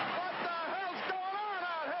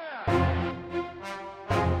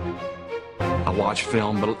watch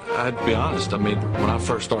film, but I'd be honest, I mean, when I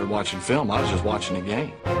first started watching film, I was just watching the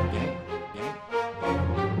game.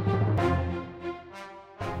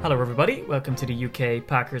 Hello everybody, welcome to the UK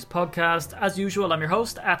Packers podcast. As usual, I'm your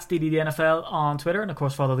host, at DDDNFL on Twitter, and of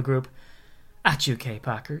course follow the group at UK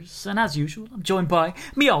Packers. And as usual, I'm joined by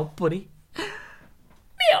me old buddy, me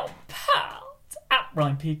old pal, at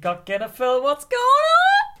Ryan Peacock NFL. What's going on?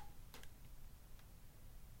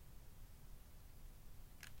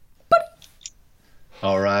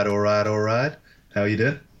 All right. How you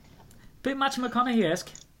doing? Bit Matthew McConaughey-esque.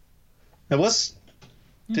 It was?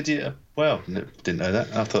 Did you? Well, didn't know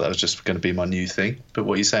that. I thought that was just going to be my new thing. But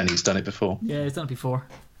what are you saying? He's done it before? Yeah, he's done it before.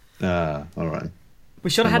 Ah, all right. We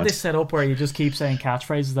should have had this set up where you just keep saying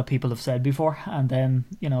catchphrases that people have said before, and then,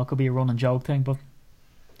 you know, it could be a running joke thing, but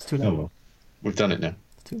it's too late. Oh, well. We've done it now.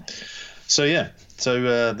 It's too late. So, yeah.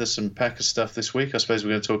 There's some Packers stuff this week I suppose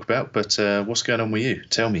we're going to talk about. But what's going on with you?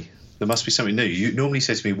 Tell me. There must be something new. You normally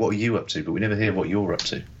say to me, what are you up to? But we never hear what you're up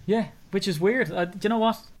to. Yeah, which is weird. Do you know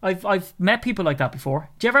what? I've met people like that before.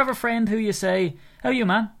 Do you ever have a friend who you say, how are you,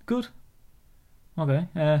 man? Good. Okay.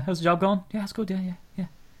 How's the job going? Yeah, it's good. Yeah.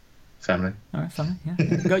 Family. All right, family.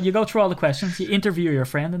 Yeah. You go through all the questions. You interview your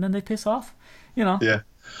friend, and then they piss off. You know. Yeah.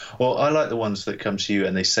 Well, I like the ones that come to you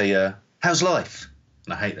and they say, how's life?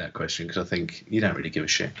 And I hate that question because I think you don't really give a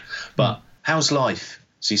shit. But how's life?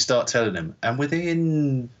 So you start telling them, and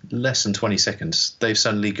within less than 20 seconds, they've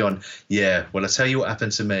suddenly gone, yeah, well, I'll tell you what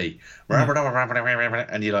happened to me.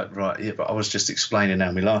 And you're like, right, yeah, but I was just explaining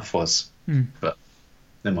how my life was. But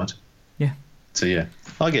never mind. Yeah. So, yeah,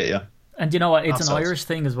 I get you. And you know what? It's an Irish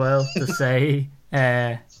thing as well to say,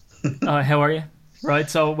 how are you? Right?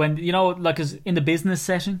 So when, you know, like in the business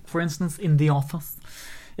setting, for instance, in the office,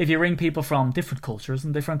 if you ring people from different cultures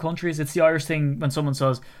and different countries, it's the Irish thing when someone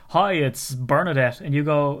says, hi, it's Bernadette, and you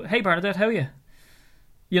go, hey Bernadette, how are you?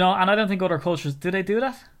 You know, and I don't think other cultures, do they do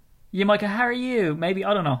that? You might go, how are you? Maybe,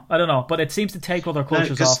 I don't know, but it seems to take other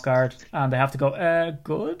cultures off guard, and they have to go,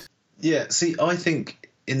 good? Yeah, see, I think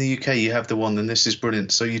in the UK you have the one, and this is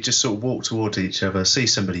brilliant, so you just sort of walk towards each other, see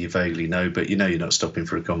somebody you vaguely know, but you know you're not stopping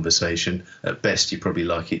for a conversation. At best, you probably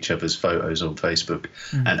like each other's photos on Facebook.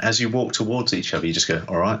 And as you walk towards each other, you just go,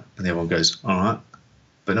 all right, and the other one goes, all right.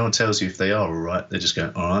 But no one tells you if they are all right. They just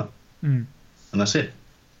go, all right. And that's it.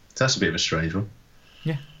 So that's a bit of a strange one.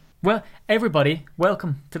 Yeah. Well, everybody,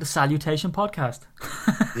 welcome to the Salutation Podcast.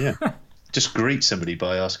 Yeah. Just greet somebody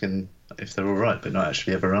by asking if they're all right, but not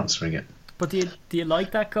actually ever answering it. But do you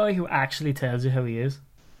like that guy who actually tells you how he is?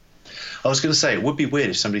 I was going to say, it would be weird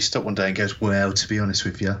if somebody stopped one day and goes, well, to be honest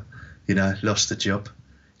with you, lost the job.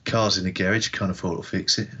 Car's in the garage, can't afford to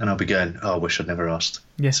fix it. And I'll be going, I wish I'd never asked.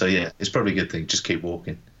 Yeah. So, yeah, it's probably a good thing. Just keep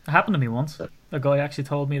walking. It happened to me once. A guy actually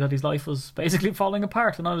told me that his life was basically falling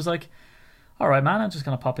apart. And I was like, all right, man, I'm just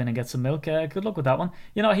going to pop in and get some milk. Good luck with that one.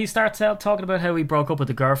 You know, he starts out talking about how he broke up with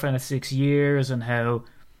a girlfriend at 6 years and how...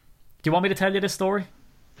 Do you want me to tell you this story?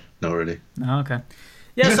 Not really. Oh, okay.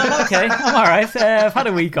 Yes, I'm okay. I'm all right. I've had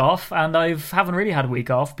a week off, and I haven't really had a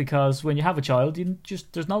week off because when you have a child,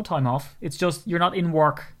 there's no time off. It's just you're not in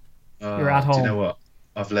work. You're at home. Do you know what?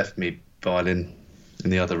 I've left me violin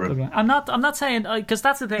in the other room. I'm not saying because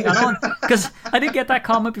that's the thing. Because I did get that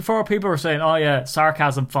comment before. People were saying, "Oh yeah,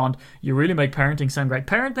 sarcasm font. You really make parenting sound great."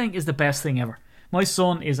 Parenting is the best thing ever. My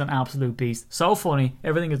son is an absolute beast. So funny.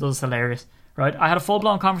 Everything he does is hilarious. Right? I had a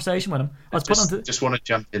full-blown conversation with him. Just want to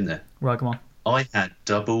jump in there. Right, come on. I had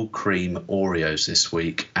double cream Oreos this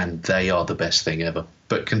week, and they are the best thing ever.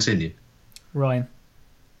 But continue. Ryan,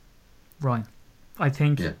 I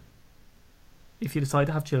think Yeah. if you decide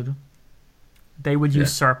to have children, they would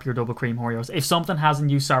usurp your double cream Oreos. If something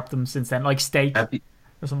hasn't usurped them since then, like steak or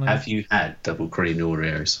something like that. Have you had double cream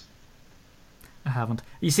Oreos? I haven't.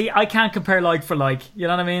 You see, I can't compare like for like. You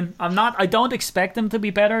know what I mean? I don't expect them to be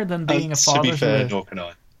better than being a father to be fair, to nor can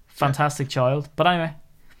I. Fantastic child. But anyway.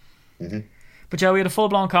 But yeah, we had a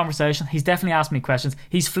full-blown conversation. He's definitely asked me questions.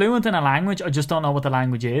 He's fluent in a language. I just don't know what the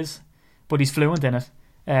language is. But he's fluent in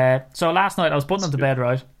it. So last night I was putting him to bed,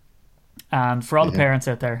 right? And for all the parents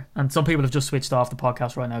out there, and some people have just switched off the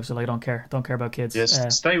podcast right now, so they don't care about kids.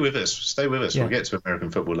 Yes, stay with us. Yeah. We'll get to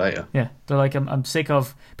American football later. Yeah, they're like, I'm sick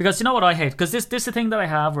of, because you know what I hate? Because this is the thing that I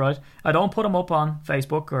have, right? I don't put them up on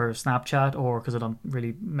Facebook or Snapchat, or because I don't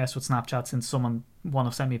really mess with Snapchat since someone want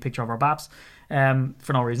to send me a picture of our baps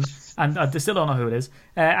for no reason, and I still don't know who it is.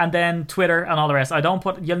 And then Twitter and all the rest. I don't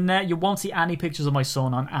put, you won't see any pictures of my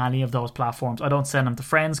son on any of those platforms. I don't send them to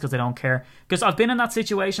friends because they don't care. Because I've been in that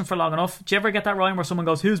situation for long enough. Do you ever get that, Ryan, where someone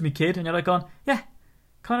goes, "Who's me kid?" and you're like going, "Yeah,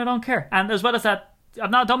 kind of don't care." And as well as that,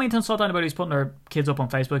 don't mean to insult anybody who's putting their kids up on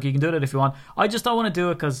Facebook. You can do it if you want. I just don't want to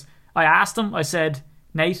do it because I asked him. I said,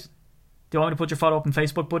 "Nate, do you want me to put your photo up on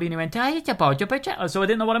Facebook, buddy? And he went, it's about your picture. So I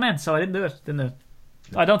didn't know what I meant, so I didn't do it.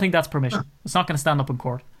 I don't think that's permission. It's not going to stand up in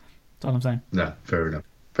court. That's all I'm saying. No, fair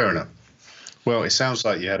enough. Well, it sounds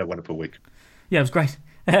like you had a wonderful week. Yeah, it was great.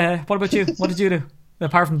 What about you? What did you do?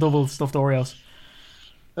 Apart from double stuffed Oreos.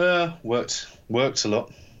 Worked a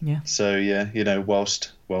lot. Yeah. So yeah,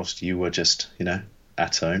 whilst you were just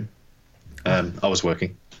at home, I was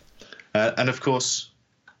working, and of course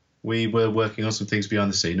we were working on some things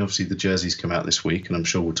behind the scene. Obviously, the jerseys come out this week, and I'm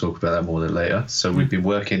sure we'll talk about that more later. So we've been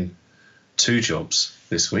working 2 jobs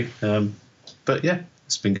this week, but yeah,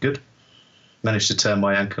 it's been good. Managed to turn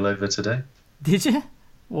my ankle over today. Did you?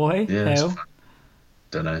 Why? Yeah. How?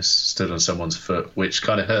 Don't know. Stood on someone's foot, which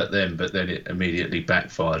kind of hurt them, but then it immediately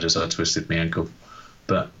backfired as I twisted my ankle.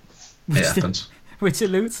 But it happens. Which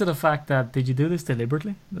alludes to the fact that, did you do this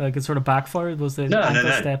deliberately? Like it sort of backfired? Was the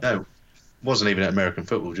ankle step? No. Wasn't even at American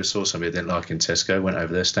football. Just saw somebody I didn't like in Tesco, went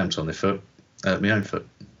over there, stamped on their foot, my own foot.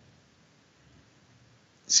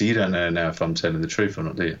 So you don't know now if I'm telling the truth or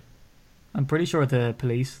not, do you? I'm pretty sure the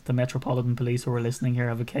Metropolitan Police who are listening here,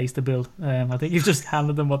 have a case to build. I think you've just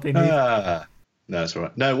handed them what they need. No, that's all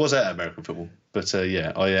right. No, it was at American football. But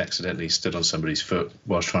yeah, I accidentally stood on somebody's foot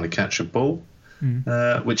whilst trying to catch a ball,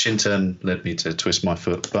 which in turn led me to twist my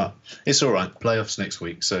foot. But it's all right. Playoffs next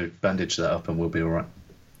week, so bandage that up and we'll be all right.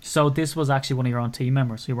 So this was actually one of your own team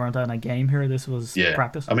members. You weren't in a game here. This was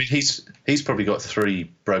practice. I mean, he's probably got 3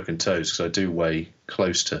 broken toes because I do weigh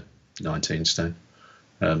close to 19 stone.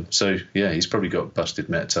 So yeah, he's probably got busted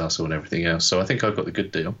metatarsal and everything else. So I think I've got the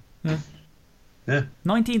good deal. Yeah.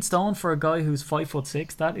 19 stone for a guy who's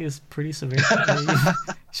 5'6". That is pretty severe. You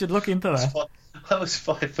should look into that. I was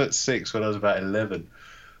 5'6" when I was about 11.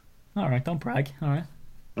 All right, don't brag. All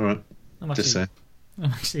right. Just saying.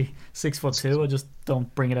 I'm actually 6'2". I just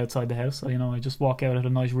don't bring it outside the house. So, I just walk out at a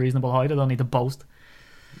nice, reasonable height. I don't need to boast.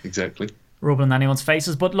 Exactly. Rubbing anyone's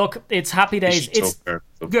faces. But look, it's happy days. It's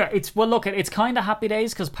kind of happy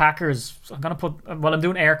days because Packers. I'm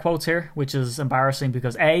doing air quotes here, which is embarrassing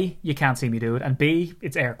because A, you can't see me do it, and B,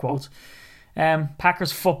 it's air quotes.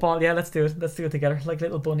 Packers football. Yeah, let's do it. Let's do it together like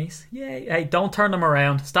little bunnies. Yay! Hey, don't turn them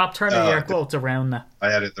around. Stop turning the air quotes around now. I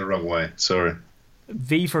had it the wrong way. Sorry.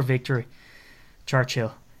 V for victory.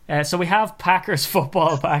 Churchill. So we have Packers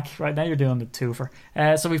football back. Right now you're doing the twofer.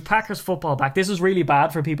 So we've Packers football back. This is really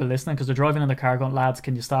bad for people listening because they're driving in the car going, lads,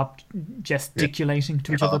 can you stop gesticulating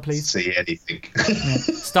to each other, please? See anything.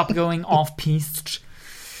 Stop going off-piste.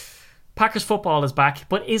 Packers football is back.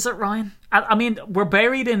 But is it, Ryan? I mean, we're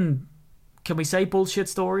buried in, can we say bullshit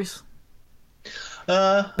stories?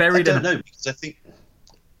 I don't know, because I think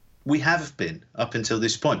we have been up until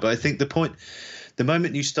this point. But I think the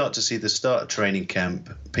moment you start to see the start of training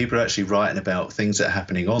camp, people are actually writing about things that are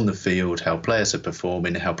happening on the field, how players are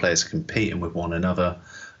performing, how players are competing with one another,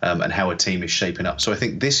 and how a team is shaping up. So I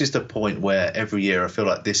think this is the point where every year I feel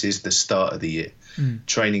like this is the start of the year.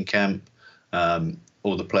 Training camp,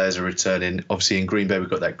 all the players are returning. Obviously in Green Bay we've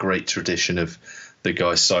got that great tradition of the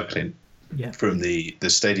guys cycling from the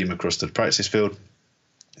stadium across to the practice field,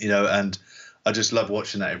 and I just love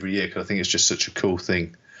watching that every year because I think it's just such a cool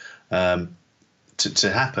thing.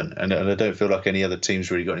 To happen, and I don't feel like any other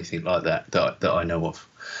team's really got anything like that I know of.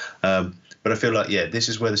 But I feel like, this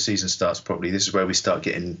is where the season starts properly. This is where we start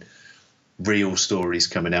getting real stories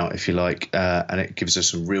coming out, if you like, and it gives us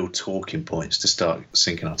some real talking points to start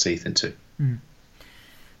sinking our teeth into.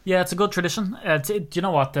 Yeah, it's a good tradition. Do you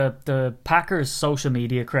know what? The Packers social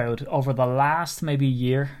media crowd over the last maybe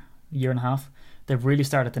year and a half, they've really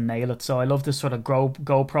started to nail it. So I love this sort of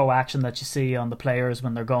GoPro action that you see on the players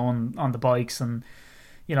when they're going on the bikes, and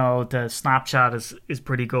the Snapchat is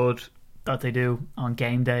pretty good that they do on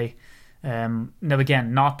game day. Now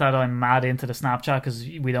again, not that I'm mad into the Snapchat because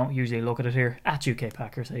we don't usually look at it here at UK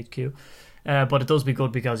Packers HQ, but it does be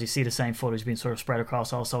good because you see the same footage being sort of spread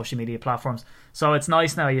across all social media platforms. So it's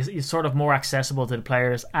nice now. You're sort of more accessible to the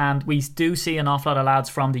players, and we do see an awful lot of lads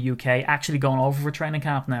from the UK actually going over for training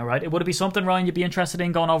camp now, right? Would it be something, Ryan, you'd be interested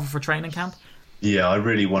in going over for training camp? Yeah, I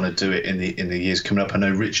really want to do it in the years coming up. I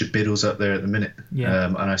know Richard Biddle's up there at the minute,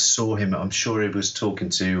 and I saw him. I'm sure he was talking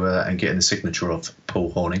to and getting the signature of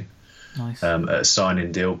Paul Horning. Nice. At a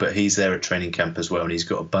signing deal, but he's there at training camp as well, and he's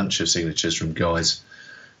got a bunch of signatures from guys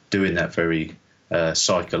doing that very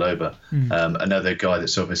cycle over. Another guy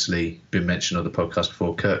that's obviously been mentioned on the podcast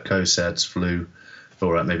before, Kurt Kosad's flew,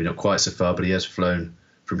 all right, maybe not quite so far, but he has flown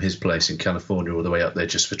from his place in California all the way up there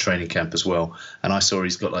just for training camp as well. And I saw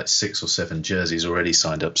he's got like 6 or 7 jerseys already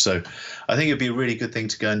signed up. So I think it'd be a really good thing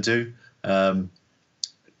to go and do.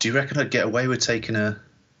 Do you reckon I'd get away with taking a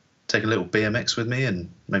little BMX with me and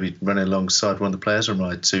maybe running alongside one of the players, or am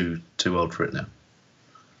I too old for it now?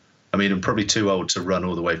 I mean, I'm probably too old to run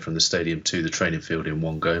all the way from the stadium to the training field in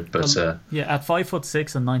one go, but yeah, at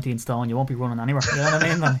 5'6" and 19 stone, you won't be running anywhere. You know what I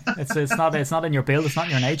mean? Like, it's not in your build. It's not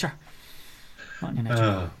in your nature. Not in your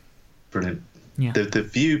nature. Brilliant. Yeah. The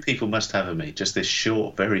view people must have of me, just this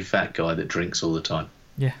short, very fat guy that drinks all the time.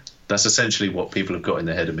 Yeah. That's essentially what people have got in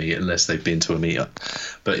their head of me, unless they've been to a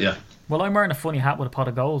meetup. But yeah. Well, I'm wearing a funny hat with a pot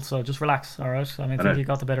of gold, so just relax, all right? I mean, I think you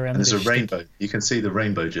got the better end and of there's this a rainbow. You can see the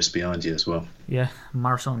rainbow just behind you as well. Yeah,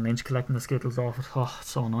 Marcel and Lynch collecting the Skittles off it. Oh,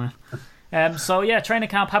 it's so annoying. So yeah, training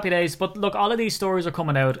camp, happy days. But look, all of these stories are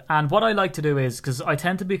coming out, and what I like to do is, because I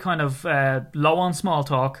tend to be kind of low on small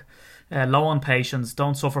talk, low on patience,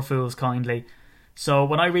 don't suffer fools kindly. So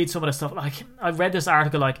when I read some of the stuff, like I read this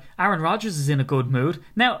article, like Aaron Rodgers is in a good mood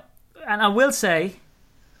now, and I will say,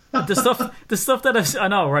 the stuff that I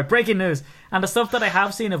know, right? Breaking news, and the stuff that I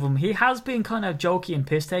have seen of him, he has been kind of jokey and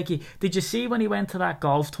piss takey. Did you see when he went to that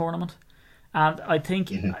golf tournament? And I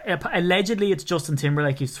think allegedly it's Justin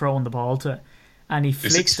Timberlake he's throwing the ball to, and he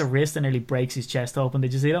flicks the wrist and nearly breaks his chest open.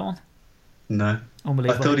 Did you see that one? No,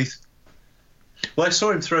 unbelievable. I thought I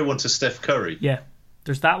saw him throw one to Steph Curry. Yeah,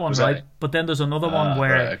 there's that one, right? But then there's another one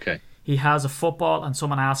where he has a football and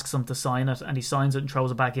someone asks him to sign it, and he signs it and throws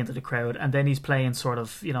it back into the crowd, and then he's playing sort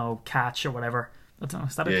of, catch or whatever. I don't know,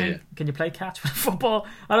 is that a thing? Yeah. Can you play catch with football?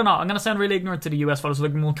 I don't know. I'm going to sound really ignorant to the US fellas,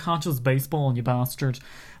 like, well, catch is baseball, you bastard.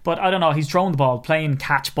 But I don't know, he's throwing the ball, playing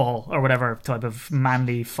catch ball or whatever type of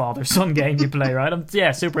manly father-son game you play, right?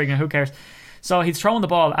 Super ignorant, who cares? So he's throwing the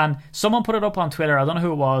ball, and someone put it up on Twitter, I don't know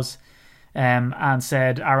who it was, and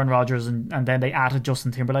said Aaron Rodgers, and then they added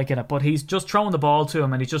Justin Timberlake in it. But he's just throwing the ball to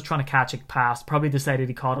him, and he's just trying to catch it past. Probably decided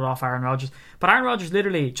he caught it off Aaron Rodgers. But Aaron Rodgers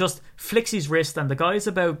literally just flicks his wrist, and the guy's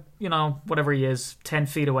about, whatever he is, 10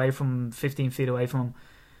 feet away from him, 15 feet away from him.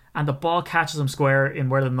 And the ball catches him square in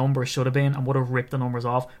where the numbers should have been and would have ripped the numbers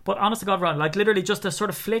off. But honest to God, Ron, like literally just a sort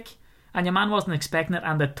of flick, and your man wasn't expecting it,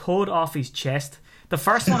 and the thud off his chest. The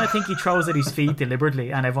first one, I think he throws at his feet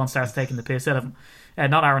deliberately, and everyone starts taking the piss out of him.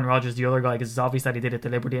 Not Aaron Rodgers, the other guy, because it's obvious that he did it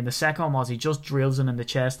deliberately. And the second one was he just drills him in the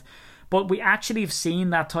chest. But we actually have seen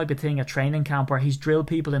that type of thing at training camp where he's drilled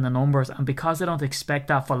people in the numbers, and because they don't expect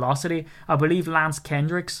that velocity, I believe Lance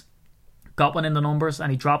Kendricks got one in the numbers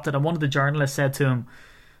and he dropped it, and one of the journalists said to him,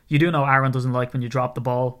 you do know Aaron doesn't like when you drop the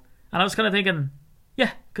ball. And I was kind of thinking,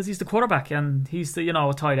 yeah, because he's the quarterback and he's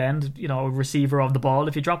the, tight end, receiver of the ball.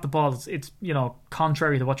 If you drop the ball, it's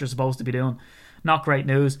contrary to what you're supposed to be doing. Not great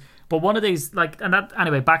news. But one of these,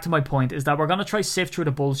 anyway, back to my point, is that we're going to try sift through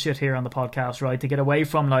the bullshit here on the podcast, right? To get away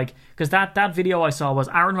from, because that video I saw was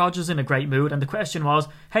Aaron Rodgers in a great mood. And the question was,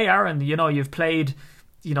 hey, Aaron, you've played,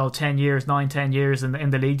 10 years in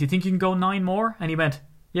the league. Do you think you can go 9 more? And he went,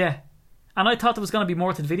 yeah. And I thought there was going to be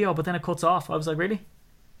more to the video, but then it cuts off. I was like, really?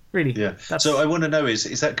 Really? Yeah. So I want to know, is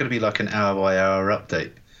that going to be like an hour-by-hour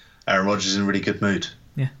update? Aaron Rodgers is in a really good mood.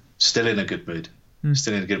 Yeah. Still in a good mood.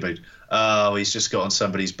 Still in a good mood. Oh, he's just got on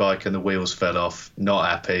somebody's bike and the wheels fell off. Not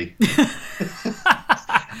happy.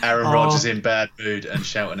 Aaron Rodgers in bad mood and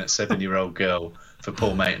shouting at 7-year-old girl for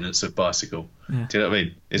poor maintenance of bicycle. Yeah. Do you know what I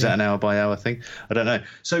mean? Is that an hour-by-hour thing? I don't know.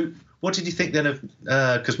 So what did you think then of...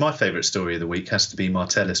 Because my favourite story of the week has to be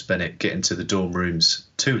Martellus Bennett getting to the dorm rooms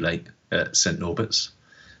too late at St Norbert's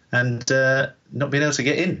and not being able to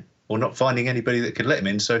get in or not finding anybody that could let him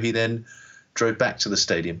in. So he then drove back to the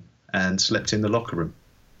stadium and slept in the locker room.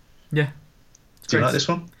 Yeah. Do you like this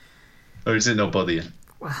one? Or does it not bother you?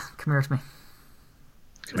 Well, come here to me.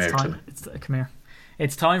 Come here.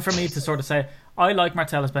 It's time for me to sort of say, I like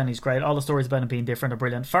Martellus Bennett, he's great. All the stories about him being different are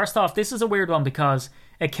brilliant. First off, this is a weird one because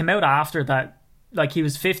it came out after that, he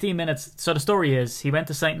was 15 minutes. So the story is, he went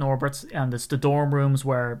to St. Norbert's and it's the dorm rooms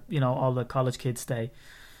where, all the college kids stay.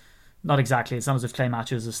 Not exactly. It's not as if Clay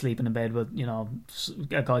Matthews is sleeping in bed with,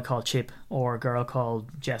 a guy called Chip or a girl called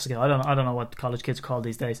Jessica. I don't know what college kids are called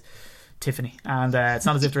these days. Tiffany. And it's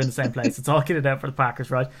not as if they're in the same place. It's all kitted out for the Packers,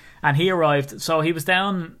 right? And he arrived. So he was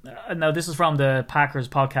down. Now, this is from the Packers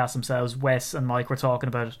podcast themselves. Wes and Mike were talking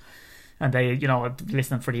about it. And they,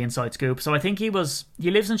 listening for the inside scoop. So I think he lives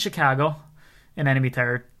in Chicago in enemy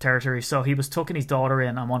territory. So he was tucking his daughter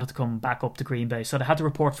in and wanted to come back up to Green Bay. So they had to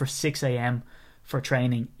report for 6 a.m. for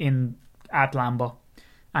training at Lambeau,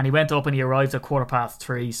 and he went up and he arrived at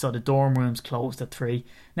 3:15, so the dorm rooms closed at 3.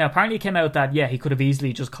 Now apparently it came out that he could have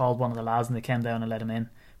easily just called one of the lads and they came down and let him in,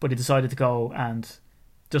 but he decided to go and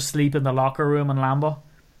just sleep in the locker room in Lambeau.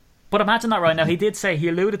 But imagine that right now. He did say, he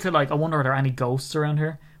alluded to I wonder are there any ghosts around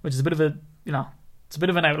here, which is a bit of a it's a bit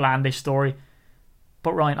of an outlandish story.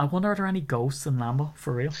 But Ryan, I wonder are there any ghosts in Lambeau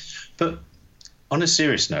for real? But on a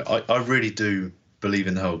serious note, I really do believe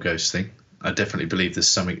in the whole ghost thing. I definitely believe there's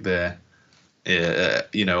something there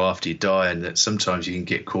after you die, and that sometimes you can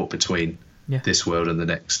get caught between Yeah. this world and the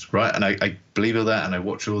next, right? And I believe all that, and I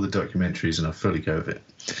watch all the documentaries, and I fully go with it.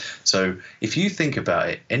 So if you think about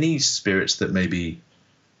it, any spirits that maybe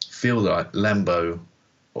feel like Lambeau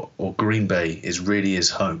or Green Bay is really his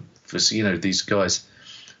home for, these guys,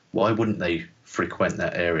 why wouldn't they frequent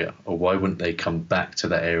that area, or why wouldn't they come back to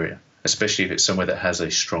that area, especially if it's somewhere that has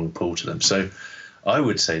a strong pull to them? So I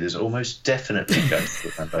would say there's almost definitely ghosts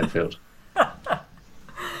at Lambeau Field.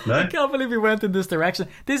 No? I can't believe we went in this direction.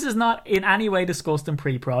 This is not in any way discussed in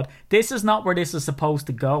pre-prod. This is not where this is supposed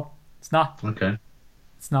to go. It's not. Okay.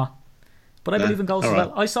 It's not. But I believe in ghosts as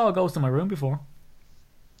well. I saw a ghost in my room before.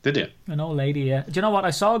 Did you? An old lady, yeah. Do you know what? I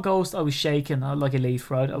saw a ghost. I was shaking like a leaf,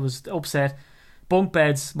 right? I was upset. Bunk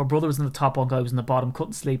beds. My brother was in the top bunk. I was in the bottom.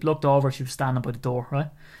 Couldn't sleep. Looked over. She was standing by the door, right?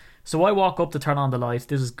 So I walk up to turn on the light.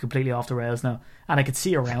 This is completely off the rails now. And I could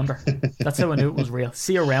see around her. That's how I knew it was real.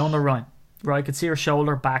 See around her, right? Right, I could see her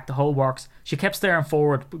shoulder, back, the whole works. She kept staring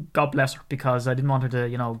forward. God bless her, because I didn't want her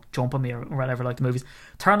to, jump on me or whatever, like the movies.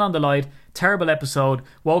 Turned on the light. Terrible episode.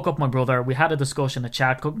 Woke up my brother. We had a discussion, a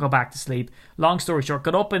chat. Couldn't go back to sleep. Long story short,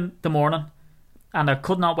 got up in the morning, and I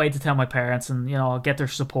could not wait to tell my parents and, get their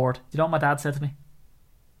support. Do you know what my dad said to me?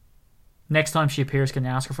 Next time she appears, can you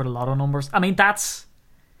ask her for the lotto numbers? I mean, that's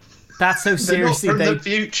how seriously They're not from the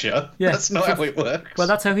future. Yeah, that's not how it works. Well,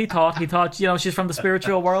 that's how he thought. He thought, she's from the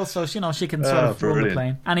spiritual world, so she can sort of run the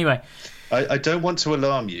plane. Anyway, I don't want to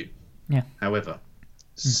alarm you. Yeah. However,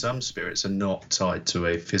 some spirits are not tied to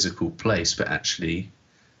a physical place, but actually,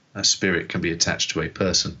 a spirit can be attached to a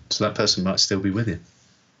person, so that person might still be with you.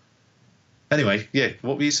 Anyway, yeah.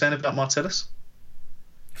 What were you saying about Martellus?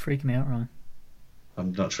 Freak me out, Ryan.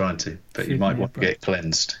 I'm not trying to, but you might want to get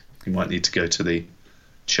cleansed. You might need to go to the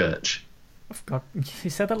church. I forgot. You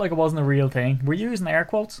said that like it wasn't a real thing. Were you using air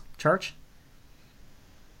quotes? Church?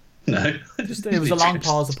 No. It was a long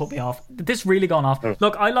pause to put me off. This really gone off. Oh.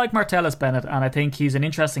 Look, I like Martellus Bennett, and I think he's an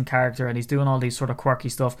interesting character, and he's doing all these sort of quirky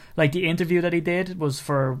stuff. Like the interview that he did was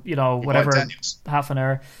for, whatever, half an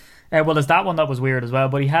hour. Well, there's that one that was weird as well,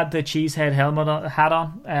 but he had the cheesehead hat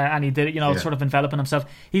on, and he did it, sort of enveloping himself.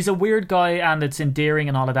 He's a weird guy, and it's endearing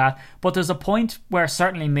and all of that. But there's a point where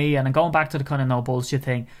certainly me, and I'm going back to the kind of no bullshit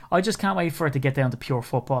thing, I just can't wait for it to get down to pure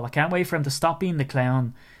football. I can't wait for him to stop being the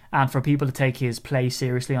clown and for people to take his play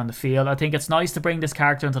seriously on the field. I think it's nice to bring this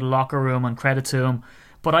character into the locker room and credit to him,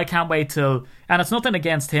 but I can't wait till, and it's nothing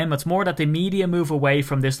against him, it's more that the media move away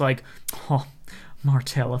from this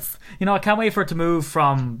Martellus. I can't wait for it to move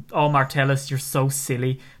from, Martellus, you're so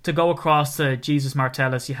silly, to go across to, Jesus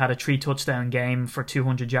Martellus, you had a 3 touchdown game for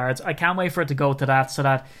 200 yards. I can't wait for it to go to that, so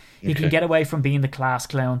that he can get away from being the class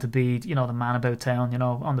clown to be, the man about town,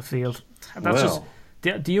 on the field. That's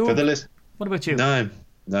do you... What about you?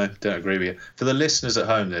 No, don't agree with you. For the listeners at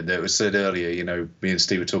home, then, it was said earlier, me and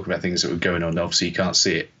Steve were talking about things that were going on. Obviously, you can't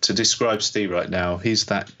see it. To describe Steve right now, he's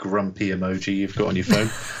that grumpy emoji you've got on your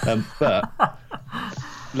phone. But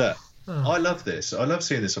look, I love this. I love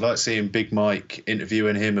seeing this. I like seeing Big Mike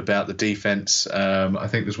interviewing him about the defense. I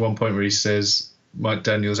think there's one point where he says, Mike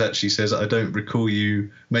Daniels actually says, I don't recall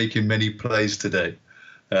you making many plays today.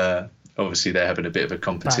 Obviously, they're having a bit of a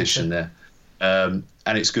competition there.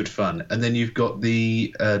 And it's good fun. And then you've got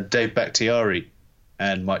the Dave Bakhtiari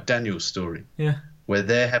and Mike Daniels story, where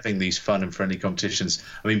they're having these fun and friendly competitions.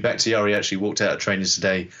 I mean, Bakhtiari actually walked out of training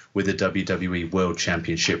today with a WWE World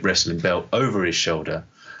Championship wrestling belt over his shoulder,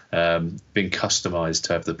 being customised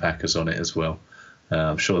to have the Packers on it as well.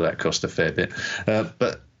 I'm sure that cost a fair bit.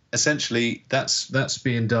 But essentially, that's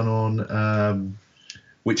being done on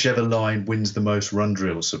whichever line wins the most run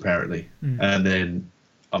drills, apparently. And then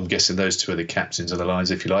I'm guessing those two are the captains of the lines,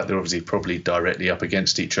 if you like. They're obviously probably directly up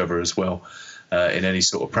against each other as well in any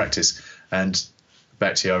sort of practice. And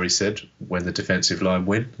Bakhtiari said, when the defensive line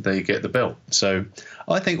win, they get the belt. So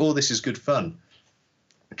I think all this is good fun.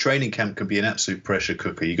 Training camp can be an absolute pressure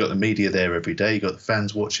cooker. You've got the media there every day. You've got the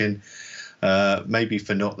fans watching. Maybe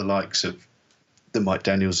for not the likes of the Mike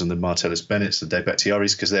Daniels and the Martellus Bennetts, the Dave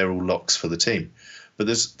Bakhtiaris, because they're all locks for the team. But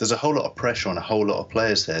there's a whole lot of pressure on a whole lot of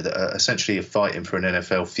players there that are essentially fighting for an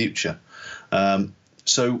NFL future.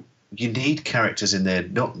 So you need characters in there,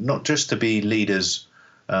 not just to be leaders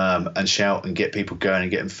and shout and get people going and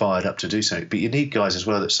get them fired up to do something, but you need guys as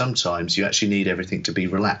well that sometimes you actually need everything to be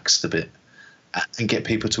relaxed a bit and get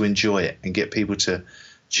people to enjoy it and get people to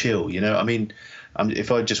chill. I mean,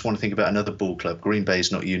 if I just want to think about another ball club, Green Bay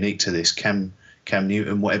is not unique to this. Cam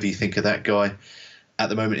Newton, whatever you think of that guy. At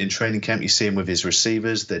the moment in training camp, you see him with his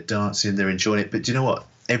receivers. They're dancing, they're enjoying it. But do you know what?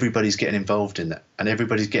 Everybody's getting involved in that, and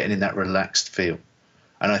everybody's getting in that relaxed feel.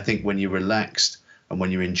 And I think when you're relaxed and when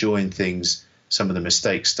you're enjoying things, some of the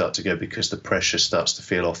mistakes start to go because the pressure starts to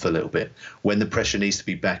feel off a little bit. When the pressure needs to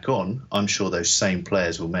be back on, I'm sure those same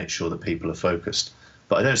players will make sure that people are focused.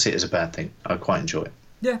 But I don't see it as a bad thing. I quite enjoy it.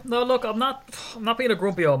 Yeah, no, look, I'm not being a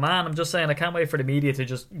grumpy old man. I'm just saying I can't wait for the media to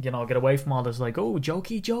just, get away from all this like, oh,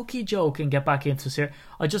 jokey joke and get back into serious.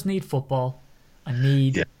 I just need football. I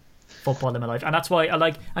need football in my life. And that's why I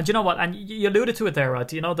like, and you know what, and you alluded to it there, right?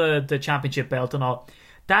 The championship belt and all.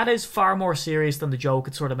 That is far more serious than the joke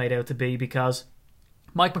it's sort of made out to be, because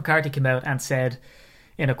Mike McCarthy came out and said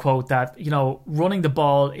in a quote that, running the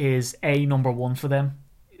ball is number one for them.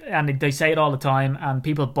 And they say it all the time, and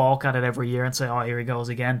people balk at it every year and say, oh, here he goes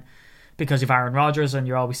again, because you've Aaron Rodgers and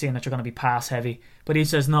you're always seeing that you're going to be pass heavy. But he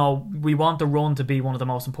says, no, we want the run to be one of the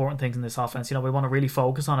most important things in this offense. We want to really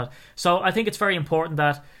focus on it. So I think it's very important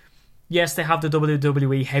that, yes, they have the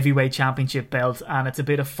WWE Heavyweight Championship belt and it's a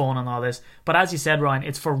bit of fun and all this. But as you said, Ryan,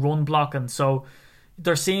 it's for run blocking. So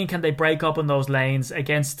they're seeing, can they break up in those lanes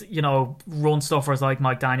against, run stuffers like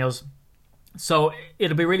Mike Daniels. So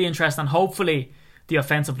it'll be really interesting. Hopefully the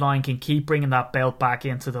offensive line can keep bringing that belt back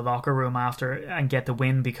into the locker room after and get the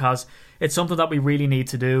win, because it's something that we really need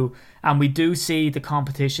to do. And we do see the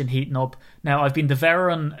competition heating up. Now, I've been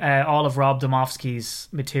devouring all of Rob Domofsky's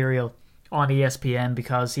material on ESPN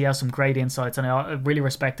because he has some great insights, and I really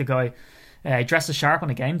respect the guy. He dresses sharp on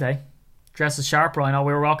a game day. Dresses sharp, Ryan.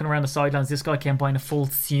 We were walking around the sidelines. This guy came by in a full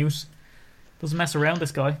suit. Doesn't mess around,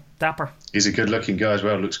 this guy. Dapper. He's a good-looking guy as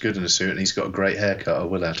well. Looks good in a suit, and he's got a great haircut, I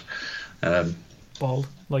will add. Bald,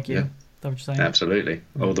 like you. Yeah. Is that what you're saying? Absolutely.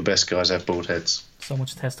 All the best guys have bald heads. So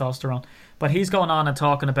much testosterone. But he's going on and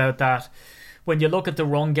talking about that when you look at the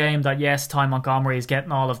run game, that yes, Ty Montgomery is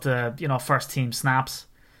getting all of the first team snaps,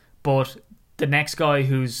 but the next guy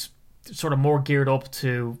who's sort of more geared up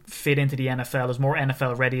to fit into the NFL, is more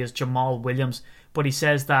NFL ready, is Jamal Williams. But he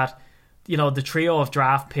says that the trio of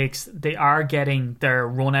draft picks, they are getting their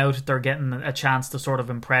run out, they're getting a chance to sort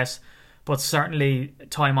of impress. But certainly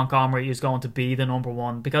Ty Montgomery is going to be the number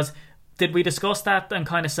one, because did we discuss that and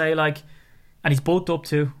kind of say like, and he's bulked up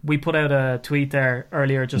too. We put out a tweet there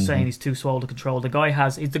earlier just saying he's too swole to control. The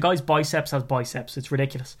guy's biceps has biceps. It's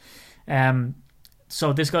ridiculous.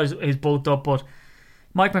 So this guy's bulked up, but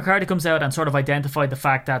Mike McCarthy comes out and sort of identified the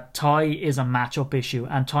fact that Ty is a matchup issue,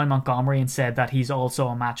 and Ty Montgomery said that he's also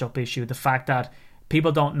a matchup issue. The fact that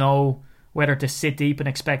people don't know whether to sit deep and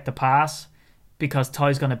expect the pass, because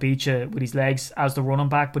Ty's going to beat you with his legs as the running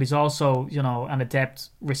back, but he's also, an adept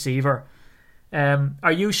receiver.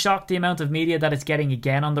 Are you shocked the amount of media that it's getting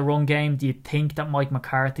again on the run game? Do you think that Mike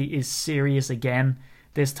McCarthy is serious again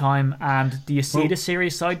this time? And do you see the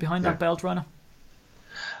serious side behind that belt, Rana?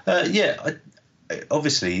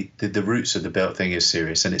 Obviously, the roots of the belt thing is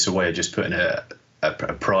serious, and it's a way of just putting a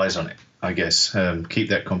prize on it, I guess. Keep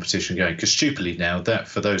that competition going, because stupidly now that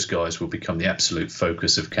for those guys will become the absolute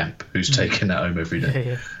focus of camp, who's taking that home every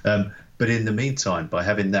day. But in the meantime, by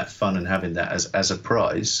having that fun and having that as a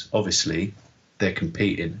prize, obviously they're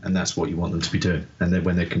competing, and that's what you want them to be doing. And then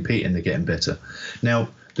when they're competing, they're getting better. Now,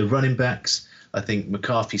 the running backs, I think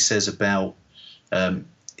McCarthy says about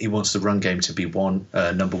he wants the run game to be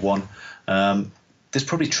number one. There's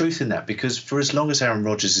probably truth in that, because for as long as Aaron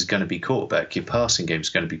Rodgers is going to be quarterback, your passing game is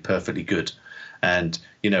going to be perfectly good. And,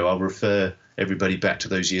 I'll refer everybody back to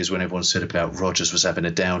those years when everyone said about Rodgers was having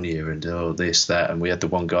a down year and this, that, and we had the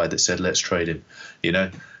one guy that said, let's trade him,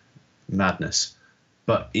 madness.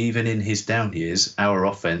 But even in his down years, our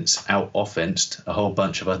offense out-offensed a whole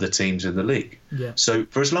bunch of other teams in the league. Yeah. So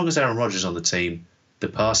for as long as Aaron Rodgers is on the team, the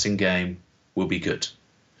passing game will be good.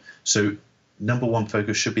 So number one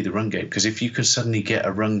focus should be the run game, because if you can suddenly get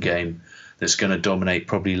a run game that's going to dominate,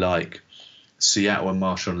 probably like Seattle and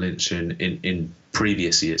Marshawn Lynch in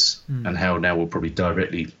previous years, and how now will probably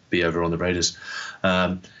directly be over on the Raiders,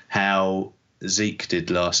 how Zeke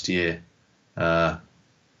did last year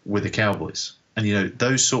with the Cowboys, and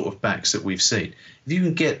those sort of backs that we've seen. If you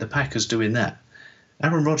can get the Packers doing that,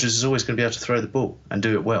 Aaron Rodgers is always going to be able to throw the ball and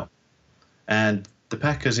do it well. And the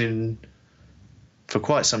Packers for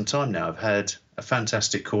quite some time now have had a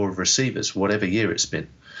fantastic core of receivers, whatever year it's been.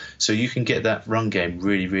 So you can get that run game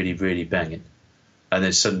really, really, really banging. And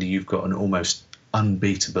then suddenly you've got an almost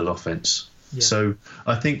unbeatable offense. Yeah. So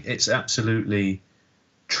I think it's absolutely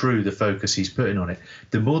true, the focus he's putting on it.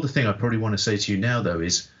 The thing I probably want to say to you now, though,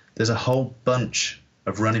 is there's a whole bunch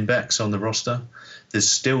of running backs on the roster. There's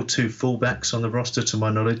still 2 fullbacks on the roster, to my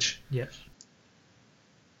knowledge. Yeah.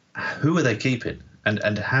 Who are they keeping?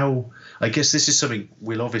 And how? I guess this is something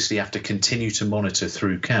we'll obviously have to continue to monitor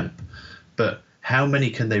through camp. But how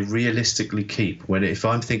many can they realistically keep? If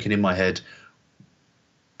I'm thinking in my head,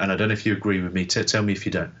 and I don't know if you agree with me, tell me if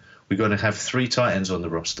you don't. We're going to have 3 tight ends on the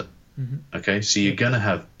roster. Okay, so you're going to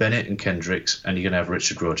have Bennett and Kendricks, and you're going to have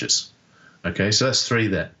Richard Rodgers. Okay, so that's 3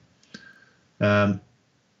 there.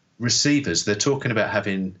 Receivers, they're talking about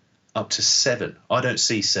having up to 7. I don't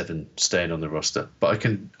see 7 staying on the roster, but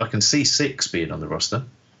I can see 6 being on the roster.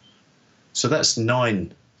 So that's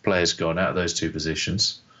 9 players gone out of those 2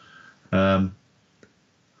 positions.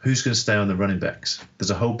 Who's going to stay on the running backs? There's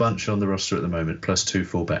a whole bunch on the roster at the moment, plus 2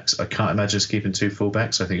 fullbacks. I can't imagine us keeping 2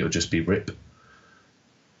 fullbacks. I think it'll just be Rip.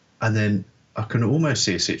 And then I can almost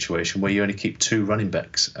see a situation where you only keep 2 running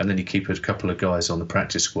backs, and then you keep a couple of guys on the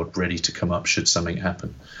practice squad ready to come up should something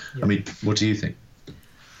happen. Yeah. I mean, what do you think?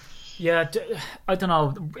 Yeah, I don't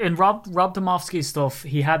know. In Rob Domofsky's stuff,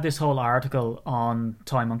 he had this whole article on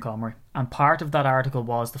Ty Montgomery, and part of that article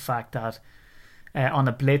was the fact that on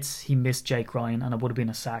a blitz he missed Jake Ryan, and it would have been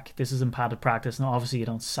a sack. This is in padded practice. Now, obviously, you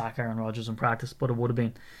don't sack Aaron Rodgers in practice, but it would have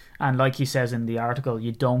been. And like he says in the article,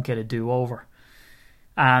 you don't get a do-over.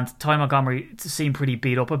 And Ty Montgomery seemed pretty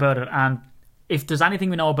beat up about it. And if there's anything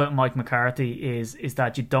we know about Mike McCarthy is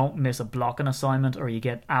that you don't miss a blocking assignment or you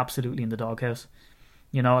get absolutely in the doghouse.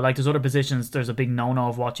 You know, like there's other positions, there's a big no-no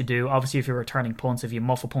of what you do. Obviously, if you're returning punts, if you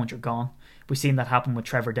muff a punt, you're gone. We've seen that happen with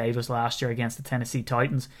Trevor Davis last year against the Tennessee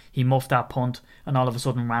Titans. He muffed that punt, and all of a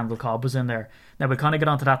sudden Randall Cobb was in there. Now, we'll kind of get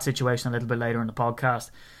onto that situation a little bit later in the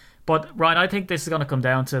podcast. But, Ryan, I think this is going to come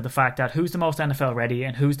down to the fact that who's the most NFL ready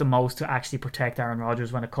and who's the most to actually protect Aaron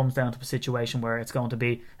Rodgers when it comes down to a situation where it's going to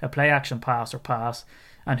be a play-action pass or pass,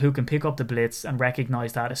 and who can pick up the blitz and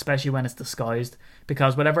recognise that, especially when it's disguised.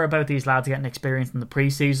 Because whatever about these lads getting experience in the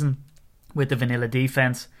preseason with the vanilla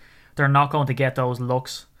defence, they're not going to get those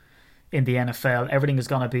looks in the NFL. Everything is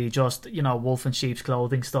going to be just, you know, wolf in sheep's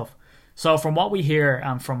clothing stuff. So from what we hear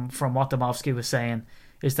and from what Domofsky was saying,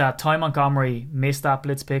 is that Ty Montgomery missed that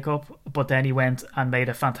blitz pickup, but then he went and made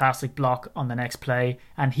a fantastic block on the next play,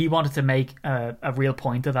 and he wanted to make a real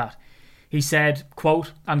point of that. He said,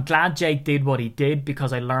 quote, "I'm glad Jake did what he did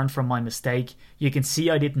because I learned from my mistake. You can see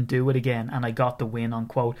I didn't do it again and I got the win,"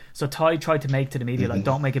 unquote. So Ty tried to make to the media, like,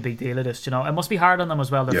 don't make a big deal of this. You know, it must be hard on them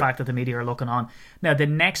as well, the fact that the media are looking on. Now, the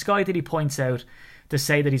next guy that he points out to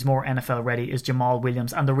say that he's more NFL ready is Jamal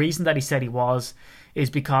Williams. And the reason that he said he was is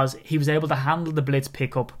because he was able to handle the blitz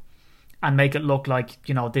pickup and make it look like,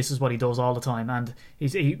 you know, this is what he does all the time. And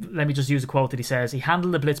let me just use a quote that he says, "He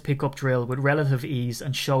handled the blitz pickup drill with relative ease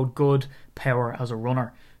and showed good power as a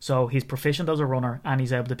runner." So he's proficient as a runner and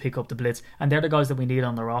he's able to pick up the blitz. And they're the guys that we need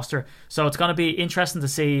on the roster. So it's going to be interesting to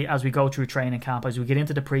see as we go through training camp, as we get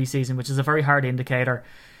into the preseason, which is a very hard indicator,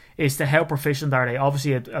 is to how proficient are they,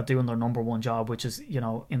 obviously at doing their number one job, which is, you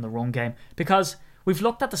know, in the run game. Because we've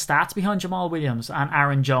looked at the stats behind Jamal Williams and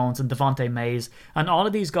Aaron Jones and Devontae Mays, and all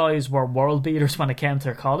of these guys were world beaters when it came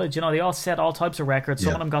to college. You know, they all set all types of records.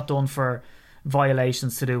 Some of them got done for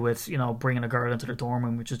violations to do with, you know, bringing a girl into their dorm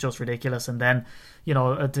room, which is just ridiculous. And then, you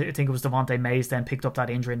know, I think it was Devontae Mays then picked up that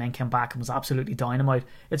injury and then came back and was absolutely dynamite.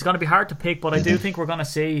 It's going to be hard to pick, but I do think we're going to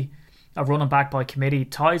see a running back by committee.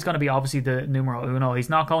 Ty's going to be obviously the numero uno. He's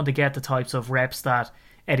not going to get the types of reps that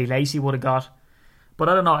Eddie Lacy would have got. But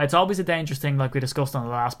I don't know, it's always a dangerous thing, like we discussed on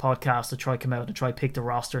the last podcast, to try come out and try pick the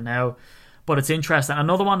roster now. But it's interesting.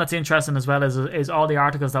 Another one that's interesting as well is all the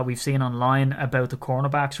articles that we've seen online about the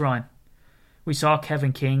cornerbacks, Ryan. We saw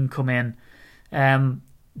Kevin King come in.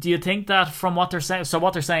 Do you think that from what they're saying, so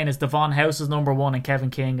what they're saying is Devon House is number 1 and Kevin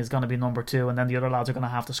King is going to be number 2, and then the other lads are going to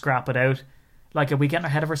have to scrap it out? Like, are we getting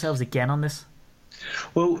ahead of ourselves again on this?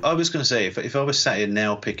 Well, I was going to say, if I was sat here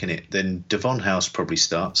now picking it, then Devon House probably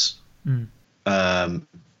starts. And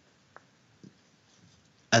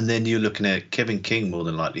then you're looking at Kevin King more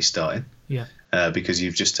than likely starting. Yeah. Because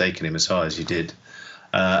you've just taken him as high as you did.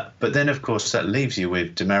 But then, of course, that leaves you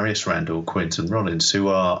with Demarius Randall, Quinton Rollins, who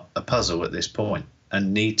are a puzzle at this point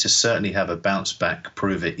and need to certainly have a bounce back,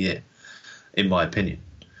 prove it year, in my opinion.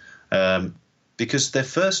 Because their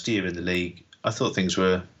first year in the league, I thought things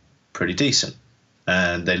were pretty decent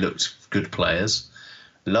and they looked good players.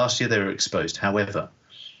 Last year they were exposed. However,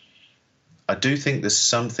 I do think there's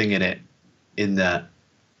something in it in that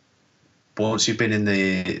once you've been in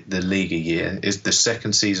the league a year, is the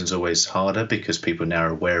second season's always harder because people now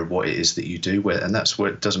are aware of what it is that you do, and that's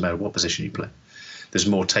where it doesn't matter what position you play. There's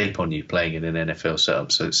more tape on you playing in an NFL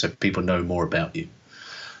setup, so people know more about you.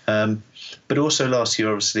 But also last year,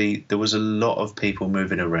 obviously, there was a lot of people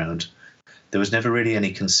moving around. There was never really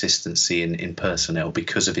any consistency in personnel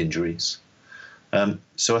because of injuries.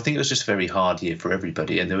 So I think it was just a very hard year for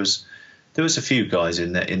everybody, and there was a few guys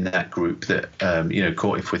in that group that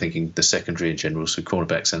if we're thinking the secondary in general, so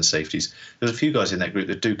cornerbacks and safeties, there's a few guys in that group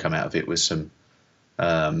that do come out of it with some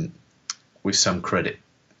credit,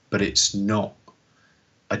 but it's not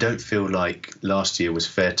I don't feel like last year was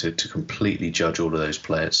fair to completely judge all of those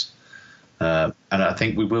players. And I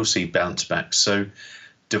think we will see bounce backs. So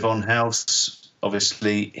Devon House,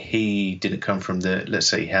 obviously, he didn't come from let's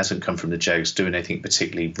say he hasn't come from the Jags doing anything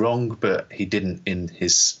particularly wrong, but he didn't in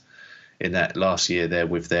that last year there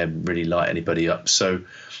with them really light anybody up. So,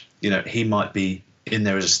 he might be in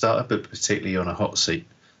there as a starter, but particularly on a hot seat.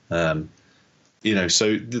 So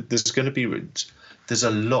there's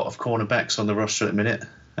a lot of cornerbacks on the roster at the minute.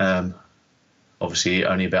 Obviously,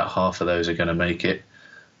 only about half of those are going to make it.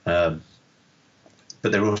 But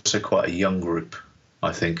they're also quite a young group,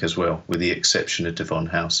 I think, as well, with the exception of Devon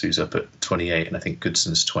House, who's up at 28, and I think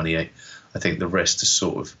Goodson's 28. I think the rest is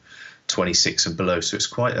sort of 26 and below. So it's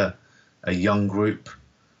quite a young group.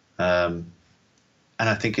 And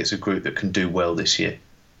I think it's a group that can do well this year.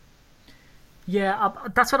 Yeah,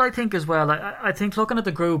 that's what I think as well. I think looking at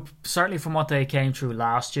the group, certainly from what they came through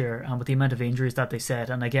last year and with the amount of injuries that they said,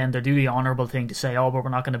 and again, they do the honourable thing to say, but we're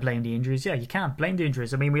not going to blame the injuries. Yeah, you can't blame the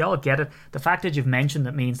injuries. I mean, we all get it. The fact that you've mentioned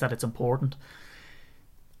it means that it's important.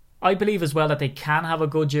 I believe as well that they can have a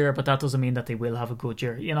good year, but that doesn't mean that they will have a good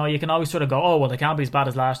year. You can always sort of go, well, they can't be as bad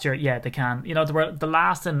as last year. Yeah, they can. They were the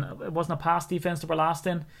last in, it wasn't a pass defence they were last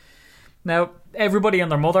in. Now, everybody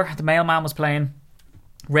and their mother, the mailman was playing.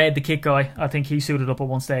 Red, the kick guy, I think he suited up at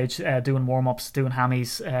one stage, doing warm-ups, doing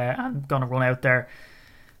hammies, and going to run out there.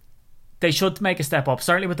 They should make a step up.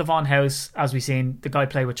 Certainly with Devon House, as we've seen, the guy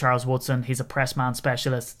played with Charles Woodson. He's a press man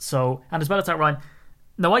specialist. So, and as well as that, Ryan,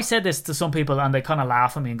 now I said this to some people and they kind of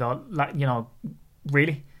laugh at me and go,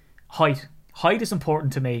 really? Height is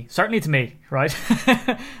important to me. Certainly to me, right?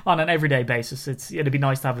 On an everyday basis. It'd be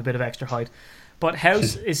nice to have a bit of extra height. But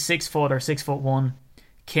House is 6 foot or 6'1".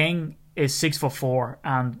 King is 6'4",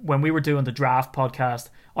 and when we were doing the draft podcast,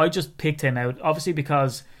 I just picked him out, obviously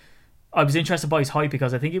because I was interested by his height,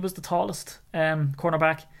 because I think he was the tallest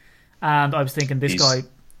cornerback, and I was thinking this guy,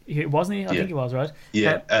 wasn't he? I think he was, right?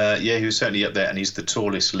 Yeah, he was certainly up there, and he's the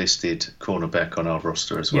tallest listed cornerback on our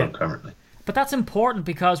roster as well currently. But that's important,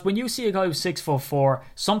 because when you see a guy who's 6'4",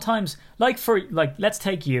 sometimes, let's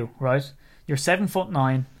take you, right? You're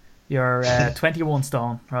 7'9". You're 21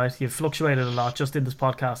 stone, right? You've fluctuated a lot just in this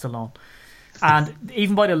podcast alone. And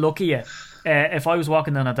even by the look of you, if I was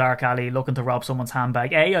walking down a dark alley looking to rob someone's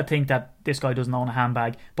handbag, A, I think that this guy doesn't own a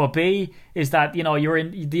handbag. But B, is that, you're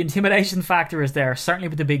in the intimidation factor is there, certainly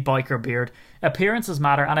with the big biker beard. Appearances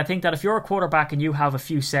matter. And I think that if you're a quarterback and you have a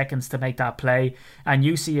few seconds to make that play and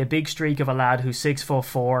you see a big streak of a lad who's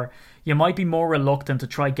 6'4", you might be more reluctant to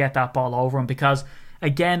try get that ball over him, because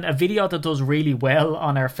again, a video that does really well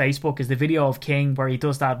on our Facebook is the video of King where he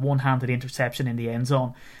does that one-handed interception in the end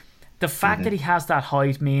zone. The fact that he has that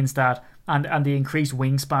height means that, and the increased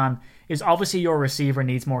wingspan, is obviously your receiver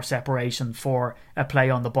needs more separation for a play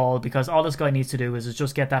on the ball, because all this guy needs to do is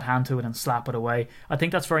just get that hand to it and slap it away. I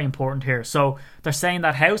think that's very important here. So they're saying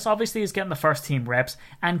that House obviously is getting the first team reps,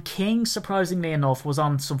 and King, surprisingly enough, was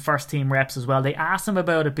on some first team reps as well. They asked him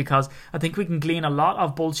about it because I think we can glean a lot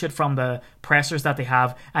of bullshit from the pressers that they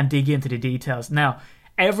have and dig into the details. Now,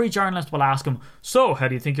 every journalist will ask him, so how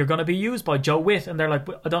do you think you're going to be used by Joe Witt? And they're like,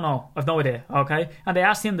 I don't know, I've no idea. Okay, and they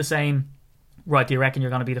asked him the same, right, do you reckon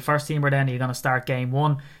you're going to be the first teamer then? Are you going to start game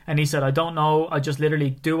one? And he said, I don't know, I just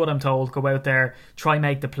literally do what I'm told, go out there, try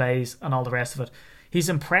make the plays and all the rest of it. He's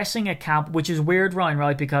impressing at camp, which is weird, Ryan,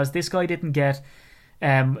 right? Because this guy didn't get,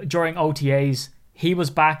 during OTAs, he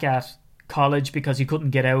was back at college because he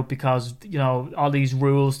couldn't get out because, all these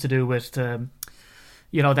rules to do with,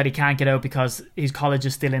 that he can't get out because his college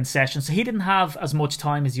is still in session. So he didn't have as much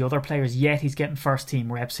time as the other players, yet he's getting first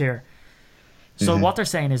team reps here. So what they're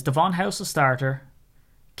saying is Devon House a starter,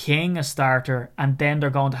 King a starter, and then they're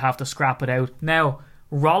going to have to scrap it out. Now,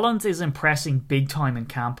 Rollins is impressing big time in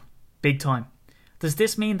camp. Big time. Does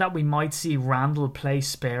this mean that we might see Randall play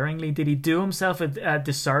sparingly? Did he do himself a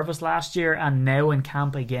disservice last year and now in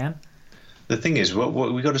camp again? The thing is, what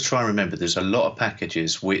we've got to try and remember, there's a lot of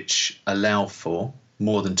packages which allow for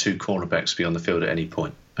more than two cornerbacks to be on the field at any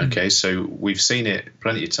point. Okay, so we've seen it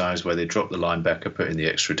plenty of times where they drop the linebacker, put in the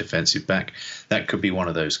extra defensive back. That could be one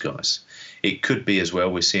of those guys. It could be as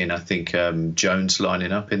well, we're seeing, I think, Jones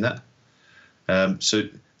lining up in that. So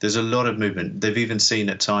there's a lot of movement. They've even seen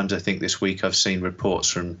at times, I think this week, I've seen reports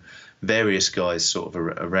from various guys sort of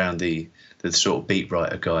around the sort of beat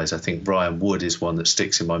writer guys. I think Brian Wood is one that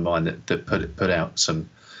sticks in my mind that put out some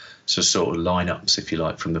sort of lineups, if you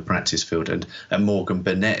like, from the practice field, and Morgan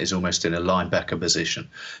Burnett is almost in a linebacker position.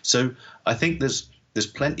 So I think there's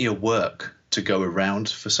plenty of work to go around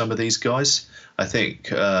for some of these guys. I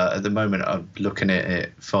think at the moment I'm looking at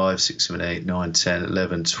it 5, 6, 7, 8, 9, 10,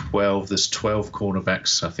 11, 12. There's 12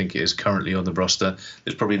 cornerbacks, I think it is currently on the roster.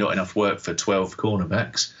 There's probably not enough work for 12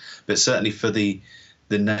 cornerbacks, but certainly for the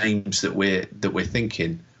names that we're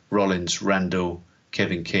thinking, Rollins, Randall,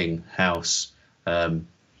 Kevin King, House,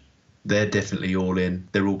 they're definitely all in.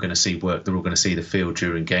 They're all going to see work. They're all going to see the field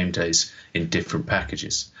during game days in different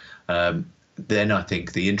packages. Then I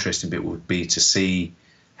think the interesting bit would be to see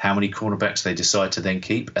how many cornerbacks they decide to then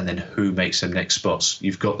keep, and then who makes them next spots.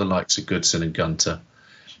 You've got the likes of Goodson and Gunter.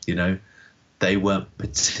 You know, they weren't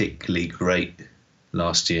particularly great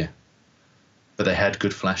last year, but they had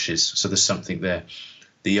good flashes. So there's something there.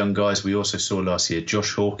 The young guys we also saw last year,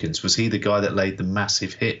 Josh Hawkins, was he the guy that laid the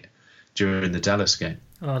massive hit during the Dallas game?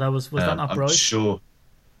 Oh, that was that not Bryce? I'm sure.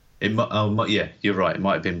 Yeah, you're right. It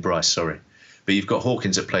might have been Bryce. Sorry, but you've got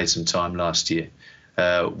Hawkins that played some time last year.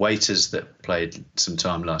 Waiters that played some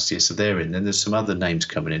time last year, so they're in. Then there's some other names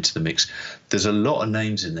coming into the mix. There's a lot of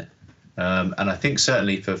names in there, and I think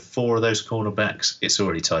certainly for 4 of those cornerbacks, it's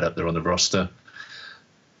already tied up there on the roster.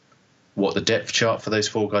 What the depth chart for those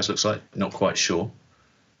 4 guys looks like, not quite sure.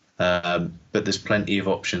 But there's plenty of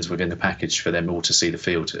options within the package for them all to see the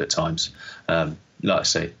field at times. Like I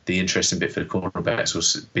say, the interesting bit for the cornerbacks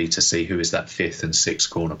will be to see who is that 5th and 6th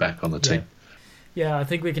cornerback on the team. Yeah, I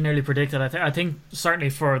think we can nearly predict it. I think certainly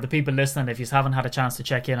for the people listening, if you haven't had a chance to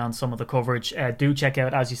check in on some of the coverage, do check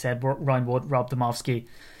out, as you said, Ryan Wood, Rob Domofsky,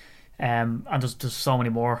 and there's so many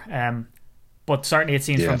more. But certainly it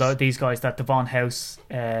seems from these guys that Devon House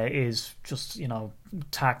is just,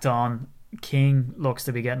 tacked on. King looks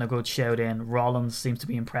to be getting a good shout in. Rollins seems to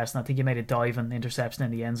be impressing. I think he made a diving interception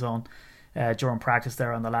in the end zone during practice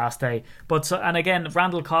there on the last day. And again,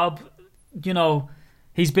 Randall Cobb,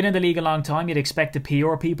 he's been in the league a long time. You'd expect the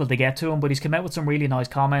PR people to get to him, but he's come out with some really nice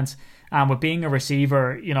comments. And with being a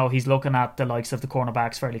receiver, he's looking at the likes of the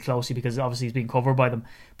cornerbacks fairly closely because obviously he's being covered by them.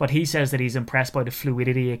 But he says that he's impressed by the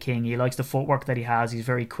fluidity of King. He likes the footwork that he has. He's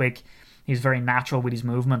very quick. He's very natural with his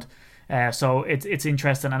movement. So it's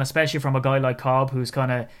interesting, and especially from a guy like Cobb, who's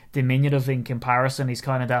kind of diminutive in comparison. He's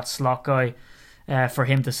kind of that slot guy. For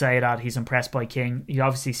him to say that he's impressed by King, you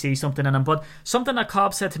obviously see something in him. But something that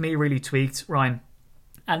Cobb said to me really tweaked, Ryan,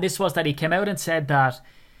 and this was that he came out and said that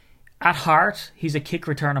at heart he's a kick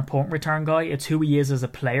return and punt return guy. It's who he is as a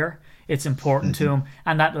player. It's important to him,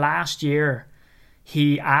 and that last year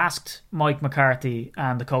he asked Mike McCarthy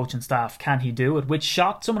and the coaching staff, can he do it? Which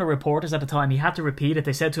shocked some of the reporters at the time. He had to repeat it.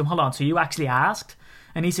 They said to him, hold on, so you actually asked?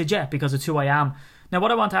 And he said, yeah, because it's who I am. Now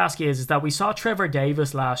what I want to ask you is that we saw Trevor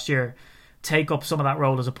Davis last year take up some of that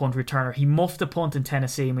role as a punt returner. He muffed a punt in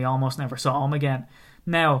Tennessee and we almost never saw him again.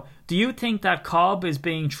 Now, do you think that Cobb is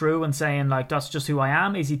being true and saying, like, that's just who I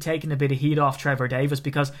am? Is he taking a bit of heat off Trevor Davis?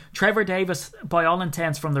 Because Trevor Davis, by all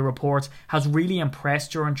intents from the reports, has really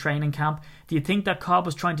impressed during training camp. Do you think that Cobb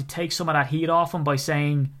was trying to take some of that heat off him by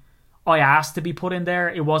saying, I asked to be put in there,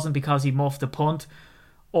 it wasn't because he muffed a punt?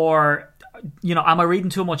 Or, am I reading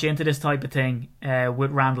too much into this type of thing with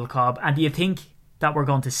Randall Cobb? And do you think that we're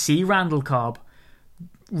going to see Randall Cobb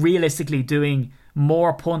realistically doing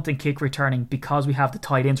more punt and kick returning because we have the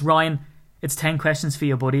tight ends? Ryan, it's 10 questions for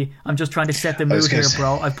you, buddy. I'm just trying to set the mood here,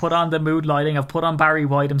 bro. I've put on the mood lighting. I've put on Barry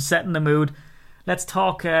White. I'm setting the mood. Let's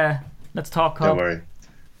talk Cobb. Don't worry.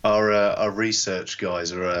 Our research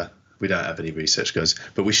guys are... we don't have any research guys,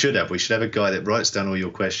 but we should have. We should have a guy that writes down all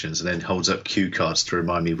your questions and then holds up cue cards to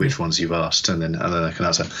remind me which ones you've asked, and then I can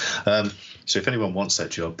answer. So if anyone wants that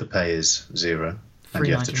job, the pay is $0, and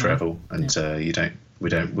you have to travel, and we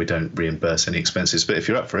don't reimburse any expenses. But if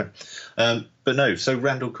you're up for it, but no. So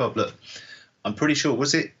Randall Cobb, look, I'm pretty sure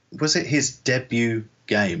was it his debut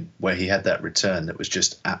game where he had that return that was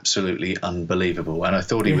just absolutely unbelievable, and I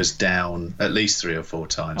thought he was down at least 3 or 4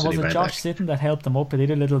 times. Was it Josh Sitton that helped him up? He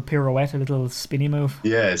did a little pirouette, a little spinny move.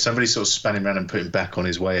 Yeah, somebody sort of span him around and put him back on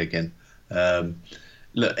his way again.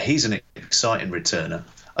 Look, he's an exciting returner.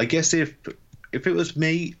 I guess if it was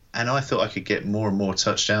me and I thought I could get more and more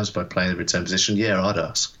touchdowns by playing the return position, yeah, I'd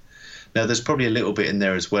ask. Now, there's probably a little bit in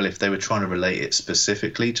there as well if they were trying to relate it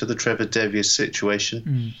specifically to the Trevor Davis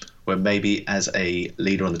situation, where maybe as a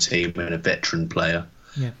leader on the team and a veteran player,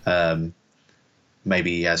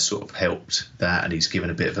 maybe he has sort of helped that and he's given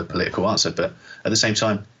a bit of a political answer. But at the same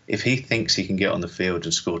time, if he thinks he can get on the field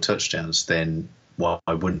and score touchdowns, then why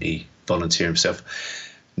wouldn't he volunteer himself?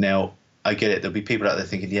 Now, I get it. There'll be people out there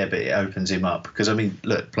thinking, yeah, but it opens him up. Because, I mean,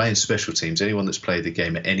 look, playing special teams, anyone that's played the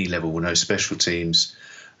game at any level will know special teams,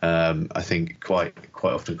 I think quite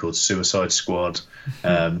often called Suicide Squad.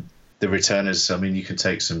 The returners, I mean, you can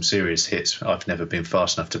take some serious hits. I've never been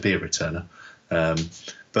fast enough to be a returner.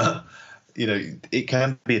 But it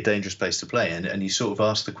can be a dangerous place to play. And you sort of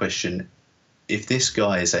ask the question, if this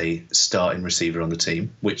guy is a starting receiver on the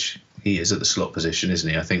team, which he is at the slot position, isn't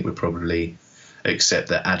he? I think we'll probably accept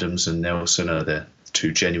that Adams and Nelson are the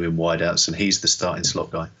two genuine wideouts, and he's the starting slot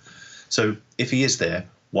guy. So if he is there,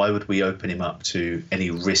 why would we open him up to any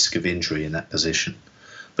risk of injury in that position?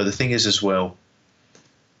 But the thing is as well,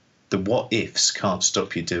 the what-ifs can't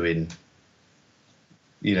stop you doing,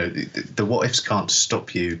 the what-ifs can't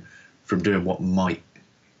stop you from doing what might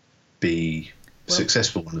be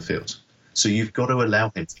successful on the field. So you've got to allow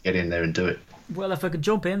him to get in there and do it. Well, if I could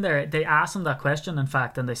jump in there, they asked him that question, in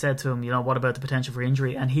fact, and they said to him, what about the potential for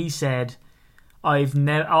injury? And he said,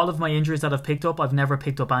 all of my injuries that I've picked up, I've never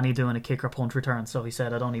picked up any doing a kick or punt return. So he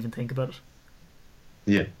said, I don't even think about it.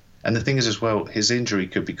 Yeah. And the thing is as well, his injury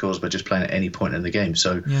could be caused by just playing at any point in the game.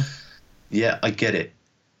 So, yeah, I get it.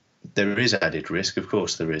 There is added risk, of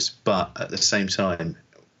course there is. But at the same time,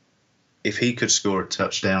 if he could score a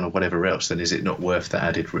touchdown or whatever else, then is it not worth the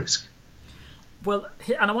added risk? Well,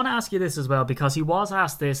 and I want to ask you this as well, because he was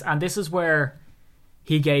asked this, and this is where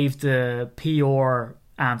he gave the PR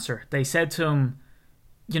answer. They said to him,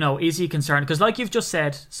 is he concerned? Because like you've just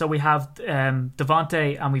said, so we have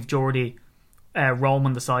Devontae and we've Jordy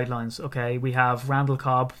roaming the sidelines, okay? We have Randall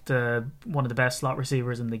Cobb, one of the best slot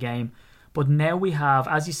receivers in the game. But now we have,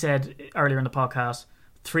 as you said earlier in the podcast,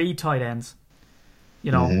 3 tight ends.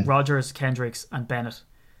 Rodgers, Kendricks and Bennett.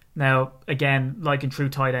 Now, again, like in true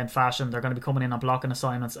tight end fashion, they're going to be coming in on blocking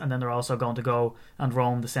assignments, and then they're also going to go and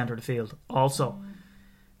roam the centre of the field. Also,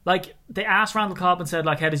 they asked Randall Cobb and said,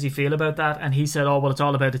 how does he feel about that? And he said, it's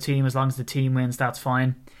all about the team. As long as the team wins, that's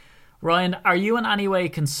fine. Ryan, are you in any way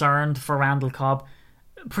concerned for Randall Cobb?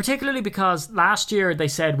 Particularly because last year they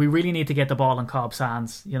said we really need to get the ball in Cobb's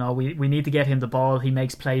hands. We need to get him the ball. He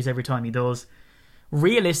makes plays every time he does.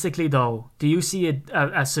 Realistically, though, do you see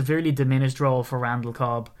a severely diminished role for Randall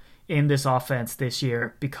Cobb in this offense this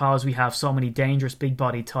year because we have so many dangerous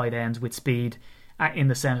big-bodied tight ends with speed in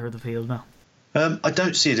the centre of the field now? I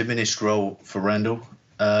don't see a diminished role for Randall.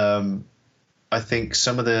 I think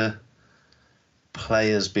some of the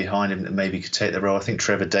players behind him that maybe could take the role, I think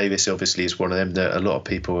Trevor Davis obviously is one of them that a lot of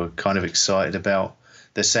people are kind of excited about.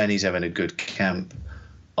 They're saying he's having a good camp.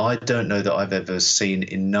 I don't know that I've ever seen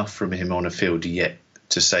enough from him on a field yet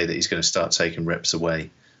to say that he's going to start taking reps away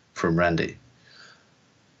from Randy.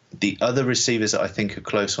 The other receivers that I think are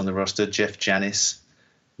close on the roster, Jeff Janis,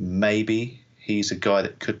 maybe. He's a guy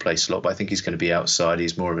that could play slot, but I think he's going to be outside.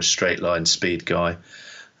 He's more of a straight line speed guy.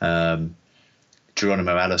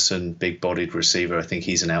 Geronimo Allison, big-bodied receiver. I think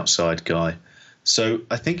he's an outside guy. So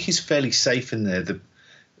I think he's fairly safe in there.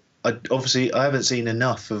 Obviously, I haven't seen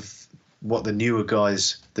enough of what the newer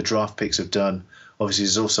guys, the draft picks, have done. Obviously,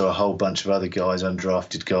 there's also a whole bunch of other guys,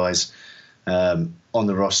 undrafted guys, on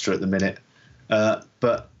the roster at the minute.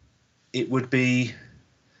 But it would be...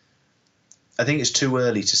 I think it's too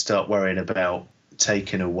early to start worrying about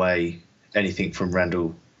taking away anything from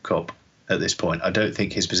Randall Cobb at this point. I don't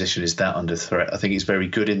think his position is that under threat. I think he's very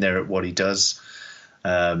good in there at what he does.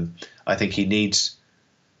 I think he needs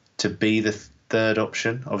to be the third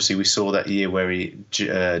option. Obviously, we saw that year where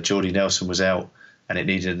Jordy Nelson was out and it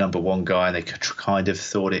needed a number one guy, and they kind of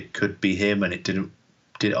thought it could be him, and it didn't.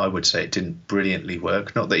 I would say it didn't brilliantly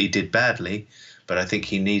work. Not that he did badly, but I think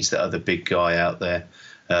he needs that other big guy out there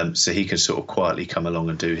so he can sort of quietly come along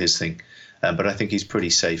and do his thing. But I think he's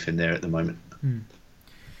pretty safe in there at the moment.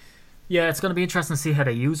 Yeah, it's going to be interesting to see how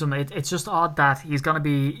they use him. It's just odd that he's going to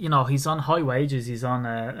be, he's on high wages, he's on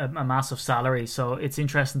a massive salary, so it's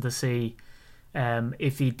interesting to see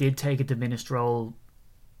if he did take a diminished role,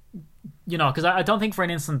 because I don't think for an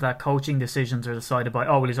instant that coaching decisions are decided by,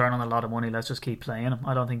 he's earning a lot of money, let's just keep playing him.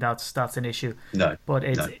 I don't think that's an issue. No. But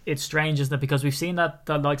it's strange, isn't it? Because we've seen that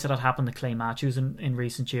the likes of that happen to Clay Matthews in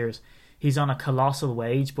recent years. He's on a colossal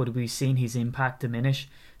wage, but we've seen his impact diminish.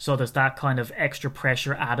 So there's that kind of extra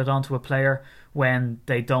pressure added onto a player when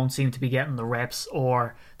they don't seem to be getting the reps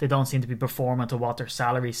or they don't seem to be performing to what their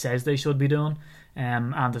salary says they should be doing.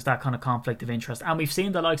 And there's that kind of conflict of interest. And we've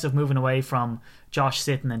seen the likes of moving away from Josh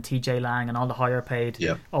Sitton and TJ Lang and all the higher paid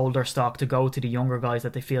older stock to go to the younger guys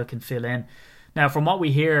that they feel can fill in. Now, from what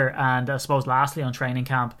we hear, and I suppose lastly on training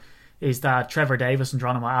camp, is that Trevor Davis and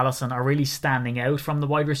Geronimo Allison are really standing out from the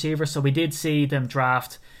wide receivers. So we did see them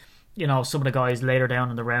draft, some of the guys later down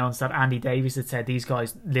in the rounds that Andy Davies had said, these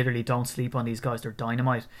guys literally don't sleep on these guys, they're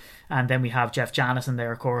dynamite. And then we have Jeff Janis in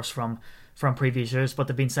there, of course, from previous years. But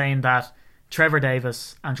they've been saying that Trevor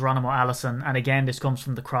Davis and Geronimo Allison, and again, this comes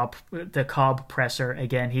from the Cobb presser,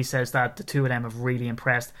 again, he says that the two of them have really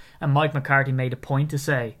impressed. And Mike McCarthy made a point to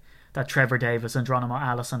say that Trevor Davis and Geronimo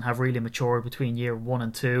Allison have really matured between year 1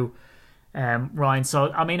 and 2. Ryan.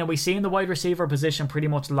 So, I mean, are we seeing the wide receiver position pretty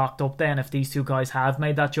much locked up then if these two guys have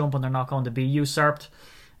made that jump and they're not going to be usurped?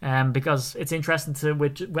 Because it's interesting to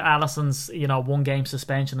with Allison's 1 game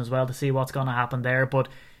suspension as well to see what's going to happen there. But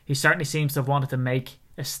he certainly seems to have wanted to make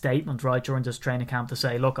a statement right during this training camp to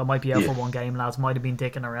say, look, I might be out for 1 game, lads. Might have been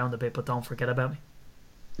dicking around a bit, but don't forget about me.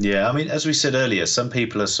 Yeah, I mean, as we said earlier, some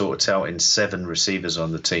people are sort of touting 7 receivers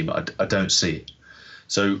on the team. I don't see it.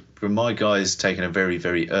 So from my guys taking a very,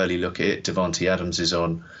 very early look at it, Devontae Adams is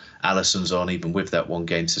on, Allison's on, even with that 1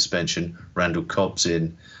 game suspension. Randall Cobb's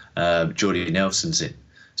in, Jordy Nelson's in.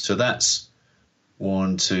 So that's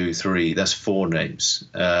 1, 2, 3. That's 4 names.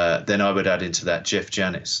 Then I would add into that Jeff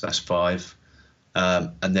Janis. That's 5.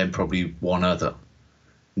 And then probably 1 other.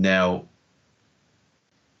 Now,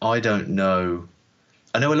 I don't know.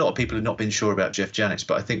 I know a lot of people have not been sure about Jeff Janis,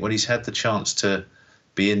 but I think when he's had the chance to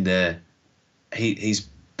be in there, he's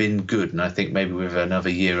been good. And I think maybe with another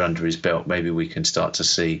year under his belt, maybe we can start to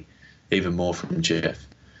see even more from Jeff.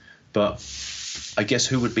 But I guess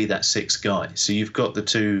who would be that 6th guy? So you've got the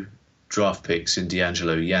 2 draft picks in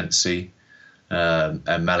D'Angelo Yancey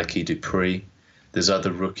and Malachi Dupree. There's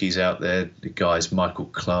other rookies out there, the guys Michael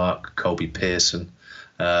Clark, Colby Pearson,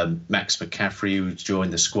 Max McCaffrey, who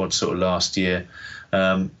joined the squad sort of last year.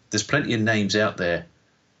 There's plenty of names out there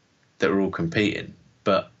that are all competing,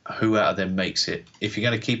 but who out of them makes it? If you're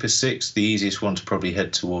going to keep a 6, the easiest one to probably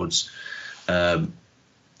head towards.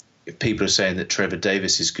 If people are saying that Trevor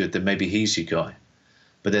Davis is good, then maybe he's your guy.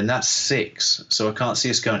 But then that's 6, so I can't see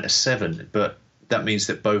us going to 7. But that means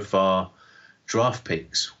that both our draft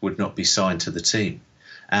picks would not be signed to the team.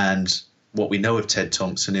 And what we know of Ted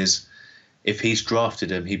Thompson is if he's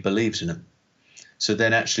drafted him, he believes in him. So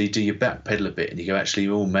then actually do you backpedal a bit and you go, actually,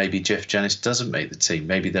 maybe Jeff Janis doesn't make the team.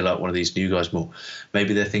 Maybe they're like one of these new guys more.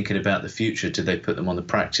 Maybe they're thinking about the future. Do they put them on the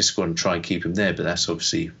practice squad and try and keep them there? But that's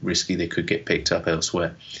obviously risky. They could get picked up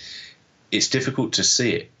elsewhere. It's difficult to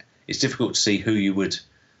see it. It's difficult to see who you would,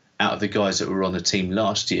 out of the guys that were on the team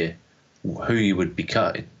last year, who you would be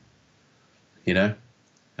cutting.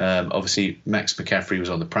 Obviously Max McCaffrey was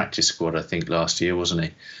on the practice squad, I think, last year, wasn't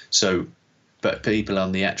he? So, but people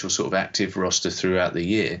on the actual sort of active roster throughout the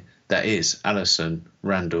year, that is Allison,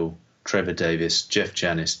 Randall, Trevor Davis, Jeff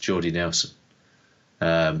Janis, Jordy Nelson.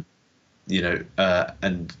 And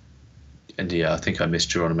yeah, I think I missed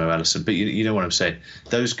Geronimo Allison, but you know what I'm saying.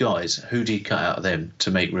 Those guys, who do you cut out of them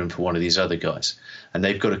to make room for one of these other guys? And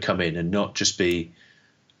they've got to come in and not just be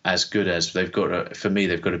as good as they've got to, for me,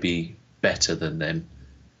 they've got to be better than them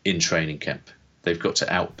in training camp. They've got to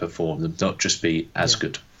outperform them, not just be as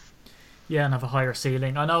good. Yeah, and have a higher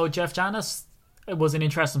ceiling. I know Jeff Janis was an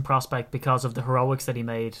interesting prospect because of the heroics that he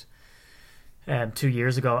made 2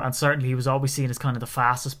 years ago, and certainly he was always seen as kind of the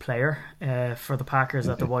fastest player for the Packers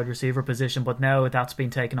at the wide receiver position, but now that's been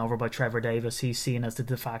taken over by Trevor Davis. He's seen as the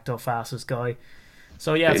de facto fastest guy.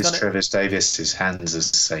 So yeah, it's Trevor Davis, his hands are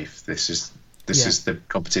safe. This is the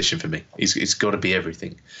competition for me. It's got to be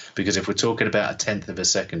everything, because if we're talking about a 1/10 of a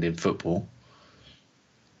second in football,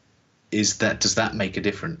 does that make a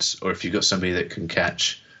difference? Or if you've got somebody that can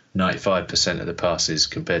catch 95% of the passes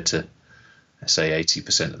compared to, say,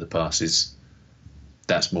 80% of the passes,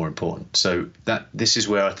 that's more important. So this is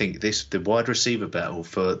where I think the wide receiver battle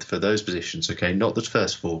for those positions, okay, not the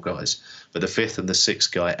first 4 guys, but the 5th and the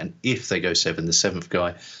 6th guy, and if they go 7, the 7th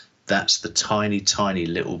guy, that's the tiny, tiny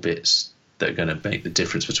little bits that are going to make the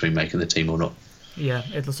difference between making the team or not. Yeah,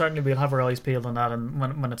 it'll certainly, we'll have our eyes peeled on that, and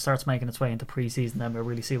when it starts making its way into pre-season, then we'll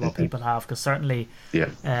really see what people have, because certainly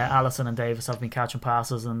Allison and Davis have been catching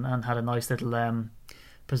passes and had a nice little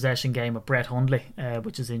possession game with Brett Hundley,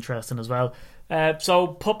 which is interesting as well. So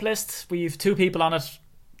pup list, we've 2 people on it.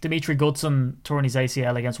 Dimitri Goodson torn his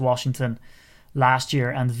ACL against Washington last year,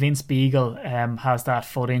 and Vince Beagle has that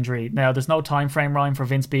foot injury. Now there's no time frame, Ryan, for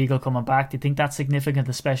Vince Beagle coming back. Do you think that's significant,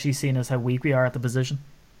 especially seeing as how weak we are at the position?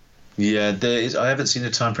 Yeah, I haven't seen a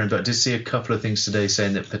time frame, but I did see a couple of things today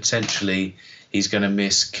saying that potentially he's going to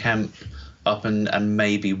miss camp up and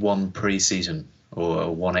maybe 1 pre-season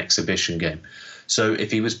or 1 exhibition game. So if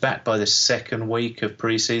he was back by the 2nd week of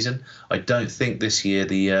pre-season, I don't think this year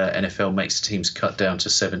the NFL makes teams cut down to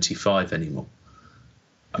 75 anymore.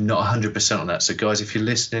 I'm not 100% on that. So guys, if you're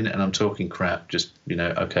listening and I'm talking crap, just,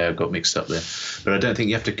 okay, I got mixed up there. But I don't think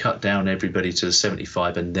you have to cut down everybody to the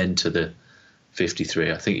 75 and then to the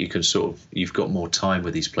 53. I think you can you've got more time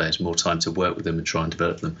with these players, more time to work with them and try and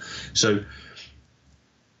develop them. So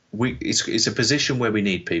it's a position where we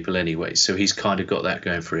need people anyway. So he's kind of got that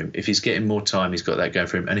going for him. If he's getting more time, he's got that going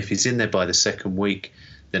for him. And if he's in there by the 2nd week,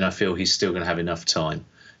 then I feel he's still going to have enough time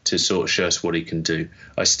to sort of show us what he can do.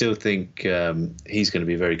 I still think he's going to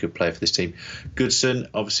be a very good player for this team. Goodson,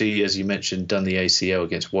 obviously, as you mentioned, done the ACL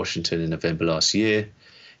against Washington in November last year.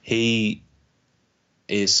 He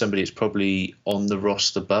is somebody that's probably on the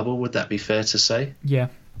roster bubble. Would that be fair to say? Yeah.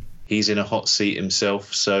 He's in a hot seat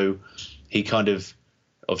himself, so he kind of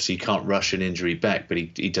obviously can't rush an injury back, but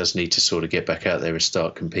he does need to sort of get back out there and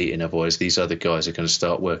start competing. Otherwise, these other guys are going to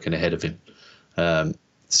start working ahead of him.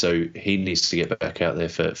 So he needs to get back out there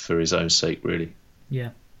for his own sake, really.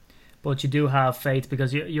 Yeah. But you do have faith,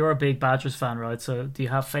 because you're a big Badgers fan, right? So do you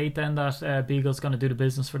have faith then that Beagle's going to do the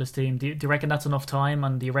business for this team? Do you reckon that's enough time?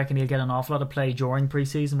 And do you reckon he'll get an awful lot of play during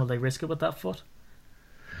pre-season? Will they risk it with that foot?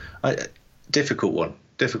 Difficult one.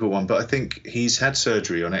 But I think he's had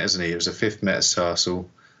surgery on it, hasn't he? It was a fifth metatarsal,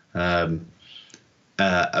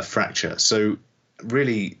 a fracture. So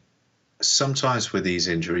really, sometimes with these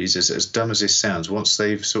injuries, as dumb as this sounds, once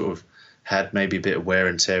they've sort of had maybe a bit of wear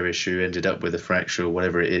and tear issue, ended up with a fracture or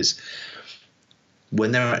whatever it is,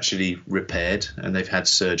 when they're actually repaired and they've had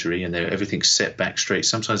surgery and everything's set back straight,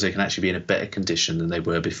 sometimes they can actually be in a better condition than they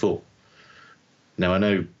were before. Now, I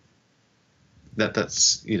know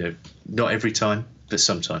that's, not every time, but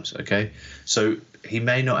sometimes, okay? So he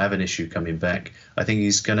may not have an issue coming back. I think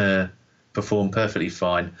he's going to perform perfectly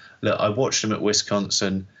fine. Look, I watched him at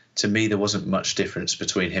Wisconsin. To me, there wasn't much difference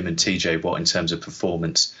between him and TJ Watt in terms of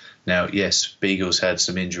performance. Now, yes, Beagle's had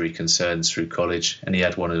some injury concerns through college, and he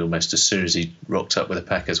had one almost as soon as he rocked up with the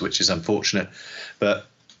Packers, which is unfortunate. But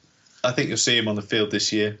I think you'll see him on the field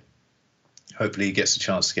this year. Hopefully he gets a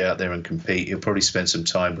chance to get out there and compete. He'll probably spend some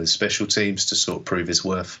time with special teams to sort of prove his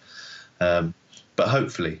worth. But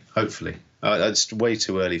hopefully. It's way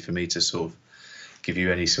too early for me to sort of give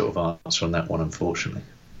you any sort of answer on that one, unfortunately.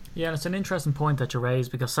 Yeah, and it's an interesting point that you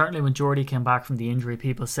raised, because certainly when Jordy came back from the injury,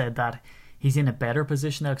 people said that he's in a better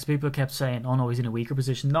position now, because people kept saying, oh no, he's in a weaker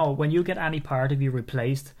position. No, when you get any part of you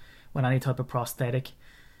replaced with any type of prosthetic,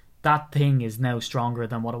 that thing is now stronger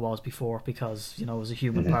than what it was before, because, it was a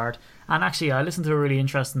human part. And actually, I listened to a really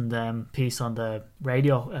interesting piece on the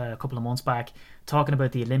radio a couple of months back, talking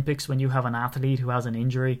about the Olympics. When you have an athlete who has an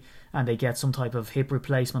injury and they get some type of hip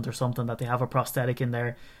replacement or something, that they have a prosthetic in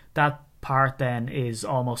there, that part then is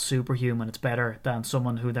almost superhuman. It's better than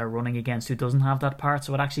someone who they're running against who doesn't have that part,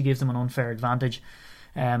 so it actually gives them an unfair advantage.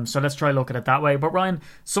 So let's try look at it that way. But Ryan,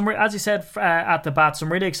 as you said at the bat,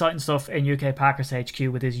 some really exciting stuff in UK Packers HQ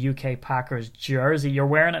with his UK Packers jersey. You're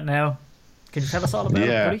wearing it now. Can you tell us all about it,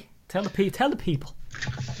 buddy? Tell the people.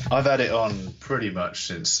 I've had it on pretty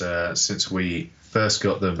much since we first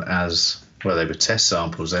got them as, well, they were test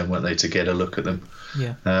samples then, weren't they, to get a look at them.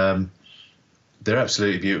 Yeah. They're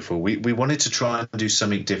absolutely beautiful. We wanted to try and do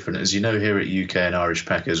something different. As you know, here at UK and Irish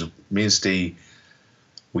Packers, me and Steve,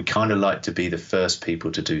 we kind of like to be the first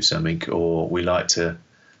people to do something, or we like to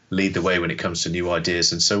lead the way when it comes to new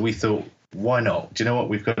ideas. And so we thought, why not? Do you know what?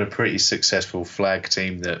 We've got a pretty successful flag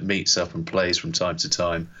team that meets up and plays from time to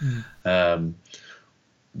time.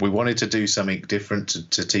 We wanted to do something different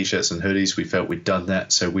to T-shirts and hoodies. We felt we'd done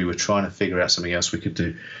that, so we were trying to figure out something else we could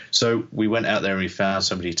do. So we went out there and we found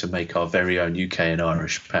somebody to make our very own UK and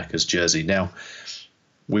Irish Packers jersey. Now,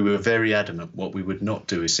 we were very adamant what we would not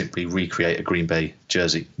do is simply recreate a Green Bay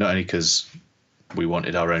jersey, not only because we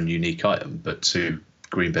wanted our own unique item, but two,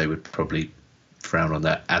 Green Bay would probably frown on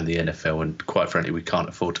that, and the NFL, and quite frankly, we can't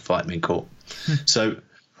afford to fight them in court. So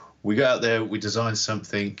we got out there, we designed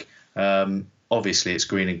something. Obviously, it's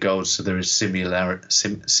green and gold, so there is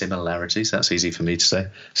similarities. That's easy for me to say.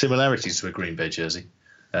 Similarities to a Green Bay jersey.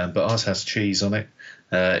 But ours has cheese on it.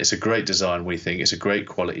 It's a great design, we think. It's a great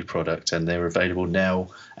quality product, and they're available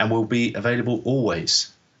now and will be available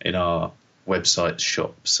always in our website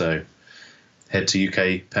shop. So head to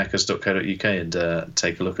ukpackers.co.uk and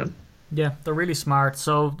take a look at them. Yeah, they're really smart.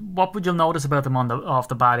 So what would you notice about them off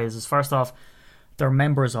the bat is first off, they're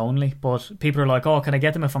members only, but people are like, oh, can I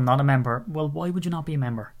get them if I'm not a member? Well, why would you not be a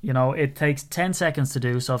member? It takes 10 seconds to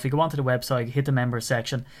do. So if you go onto the website, hit the members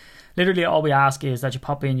section. Literally all we ask is that you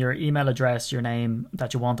pop in your email address, your name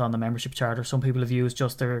that you want on the membership charter. Some people have used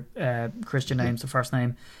just their Christian names, the first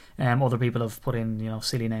name. Other people have put in,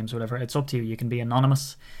 silly names or whatever. It's up to you. You can be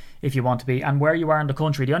anonymous if you want to be, and where you are in the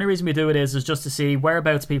country. The only reason we do it is just to see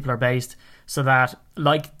whereabouts people are based, so that,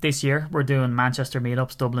 like this year, we're doing Manchester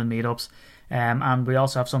meetups, Dublin meetups, and we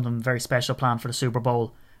also have something very special planned for the Super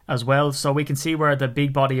Bowl as well, so we can see where the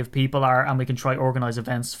big body of people are, and we can try organise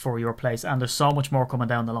events for your place. And there's so much more coming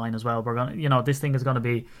down the line as well. We're gonna, this thing is going to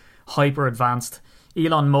be hyper advanced.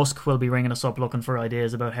 Elon Musk will be ringing us up looking for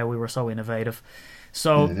ideas about how we were so innovative.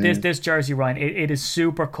 So this jersey, Ryan, it is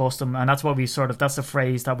super custom, and that's what that's the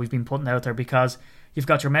phrase that we've been putting out there, because you've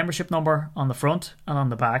got your membership number on the front and on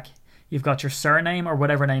the back. You've got your surname or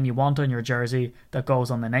whatever name you want on your jersey that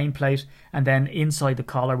goes on the nameplate, and then inside the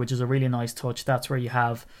collar, which is a really nice touch, that's where you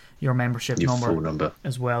have your membership number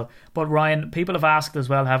as well. But Ryan, people have asked as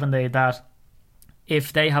well, haven't they, that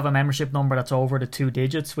if they have a membership number that's over the 2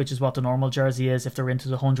 digits, which is what the normal jersey is, if they're into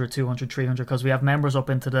the 100, 200, 300, because we have members up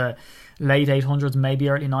into the late 800s, maybe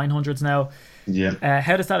early 900s now. Yeah.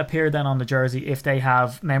 How does that appear then on the jersey if they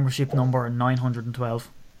have membership number 912?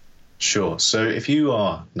 Sure. So if you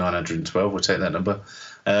are 912, we'll take that number.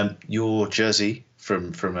 Your jersey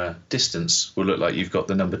from a distance will look like you've got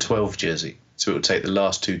the number 12 jersey. So it will take the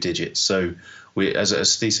last 2 digits. So we, as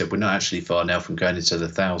Steve said, we're not actually far now from going into the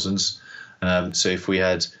thousands. So if we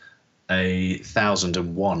had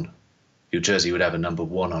 1,001, your jersey would have a number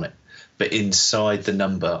 1 on it. But inside the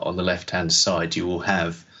number on the left-hand side, you will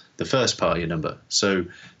have the first part of your number. So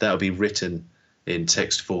that will be written in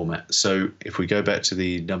text format. So if we go back to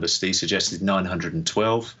the number Steve suggested,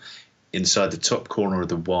 912, inside the top corner of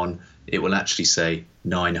the 1, it will actually say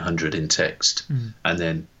 900 in text, and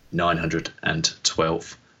then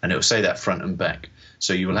 912. And it will say that front and back.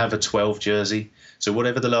 So you will have a 12 jersey. So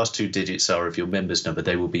whatever the last 2 digits are of your member's number,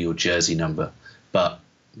 they will be your jersey number. But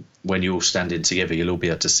when you all stand in together, you'll all be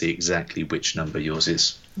able to see exactly which number yours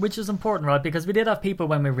is. Which is important, right? Because we did have people,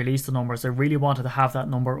 when we released the numbers, they really wanted to have that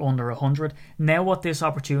number under 100. Now what this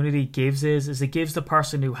opportunity gives is it gives the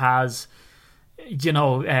person who has,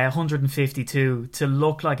 152 to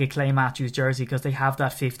look like a Clay Matthews jersey, because they have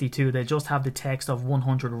that 52. They just have the text of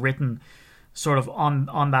 100 written sort of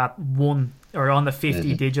on that 1 or on the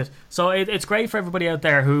 50 digit. So it's great for everybody out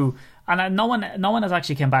there who, and no one has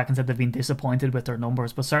actually come back and said they've been disappointed with their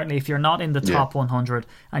numbers, but certainly if you're not in the top 100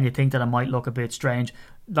 and you think that it might look a bit strange,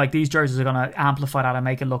 like, these jerseys are going to amplify that and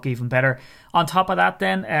make it look even better. On top of that,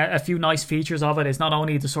 then a few nice features of it is not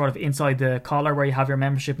only the sort of inside the collar where you have your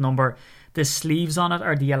membership number, the sleeves on it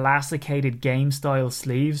are the elasticated game style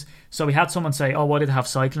sleeves. So we had someone say, oh, why did they have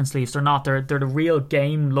cycling sleeves? They're not. They're the real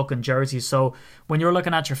game looking jerseys. So when you're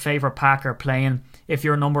looking at your favourite Packer playing, if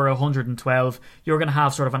you're number 112, you're going to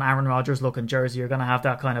have sort of an Aaron Rodgers looking jersey. You're going to have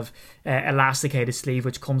that kind of elasticated sleeve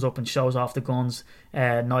which comes up and shows off the guns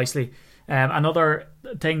nicely. Another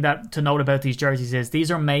thing that to note about these jerseys is these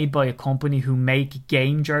are made by a company who make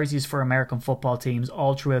game jerseys for American football teams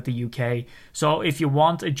all throughout the UK. So if you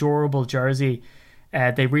want a durable jersey,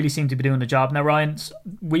 they really seem to be doing the job. Now, Ryan,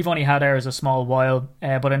 we've only had ours a small while,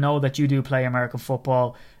 but I know that you do play American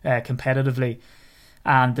football competitively,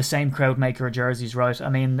 and the same crowd make your jerseys, right? I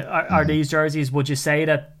mean, are these jerseys, would you say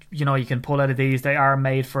that, you can pull out of these, they are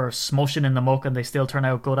made for smushing in the muck and they still turn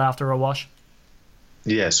out good after a wash?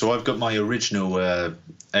 Yeah, so I've got my original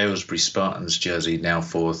Aylesbury Spartans jersey now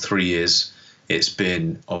for 3 years. It's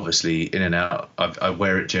been obviously in and out. I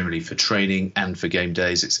wear it generally for training and for game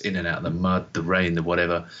days. It's in and out of the mud, the rain, the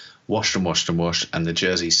whatever. Washed and washed and washed, and the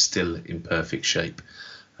jersey's still in perfect shape.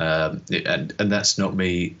 And that's not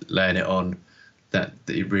me laying it on. That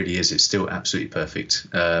it really is. It's still absolutely perfect.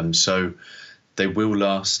 So they will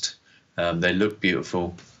last. They look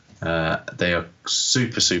beautiful. They are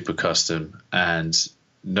super, super custom, and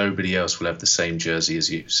nobody else will have the same jersey as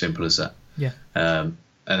you. Simple as that. Yeah. And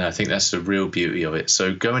I think that's the real beauty of it.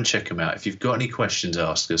 So go and check them out. If you've got any questions,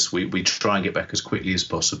 ask us. We try and get back as quickly as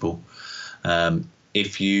possible.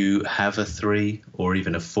 If you have a 3 or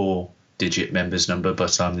even a 4-digit members number by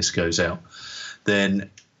the time this goes out,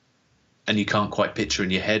 then, and you can't quite picture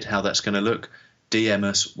in your head how that's going to look, DM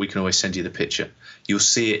us. We can always send you the picture. You'll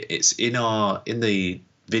see it. It's in the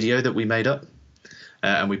video that we made up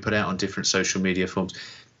and we put out on different social media forms.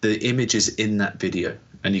 The image is in that video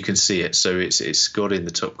and you can see it. So it's got in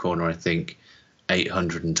the top corner, I think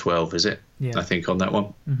 812, is it? Yeah. I think on that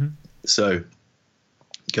one. Mm-hmm. So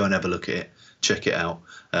go and have a look at it, check it out.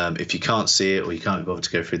 If you can't see it or you can't bother to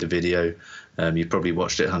go through the video, you've probably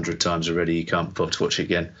watched it 100 times already, you can't bother to watch it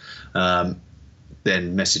again,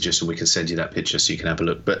 then message us and we can send you that picture so you can have a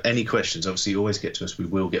look. But any questions, obviously, always get to us. We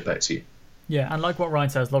will get back to you. Yeah, and like what Ryan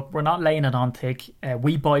says, look, we're not laying it on thick.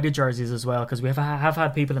 We buy the jerseys as well, because we have had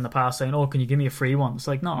people in the past saying, oh, can you give me a free one? It's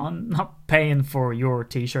like, no, I'm not paying for your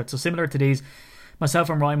t-shirt. So similar to these, myself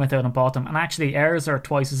and Ryan went out and bought them, and actually ours are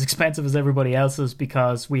twice as expensive as everybody else's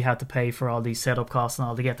because we had to pay for all these setup costs and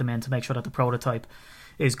all to get them in to make sure that the prototype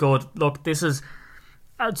is good. Look,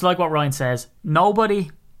 it's like what Ryan says,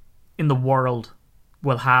 nobody in the world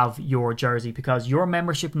will have your jersey because your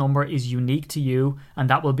membership number is unique to you, and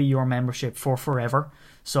that will be your membership for forever.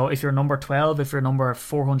 So if you're number 12, if you're number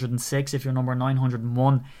 406, if you're number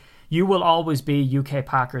 901, you will always be UK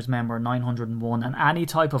Packers member 901, and any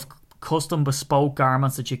type of custom bespoke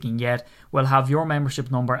garments that you can get will have your membership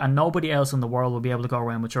number, and nobody else in the world will be able to go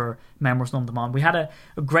around with your members number on. We had a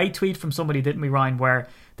great tweet from somebody, didn't we, Ryan, where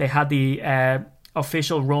they had the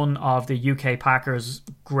official run of the UK Packers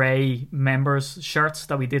grey members shirts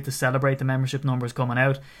that we did to celebrate the membership numbers coming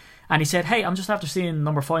out. And he said, hey, I'm just after seeing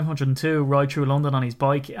number 502 ride through London on his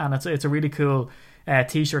bike, and it's a really cool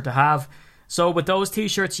t-shirt to have. So with those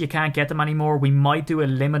t-shirts, you can't get them anymore. We might do a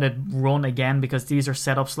limited run again because these are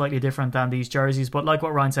set up slightly different than these jerseys. But like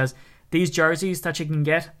what Ryan says, these jerseys that you can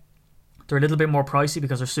get, they're a little bit more pricey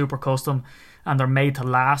because they're super custom and they're made to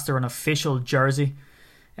last. They're an official jersey.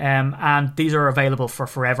 And these are available for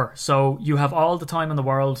forever. So you have all the time in the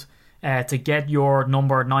world to get your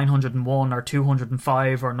number 901 or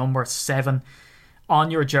 205 or number 7 on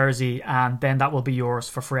your jersey, and then that will be yours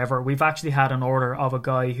for forever. We've actually had an order of a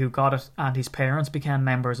guy who got it and his parents became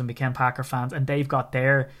members and became Packer fans, and they've got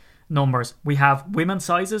their numbers. We have women's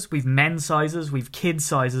sizes, we've men's sizes, we've kids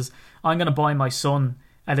sizes. I'm going to buy my son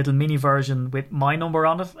a little mini version with my number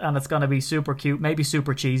on it, and it's going to be super cute, maybe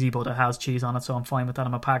super cheesy, but it has cheese on it, so I'm fine with that.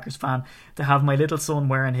 I'm a Packers fan. To have my little son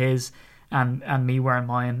wearing his and me wearing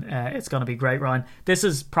mine, it's going to be great, Ryan. This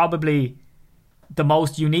is probably the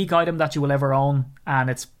most unique item that you will ever own, and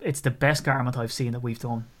it's the best garment I've seen that we've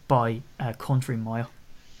done by a country mile.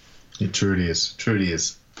 It truly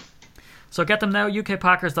is. So get them now,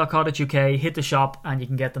 ukpackers.co.uk, hit the shop and you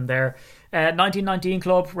can get them there. 1919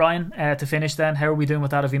 Club, Ryan, to finish then, how are we doing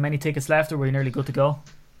with that? Have you many tickets left, or are we nearly good to go?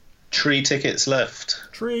 3 tickets left.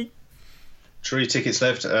 3 tickets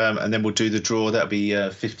left, and then we'll do the draw. That'll be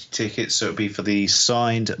 50 tickets, so it'll be for the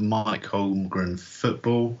signed Mike Holmgren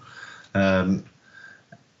football.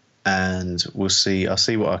 And we'll see. I'll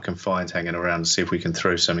see what I can find hanging around and see if we can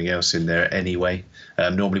throw something else in there anyway.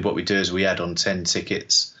 Normally what we do is we add on 10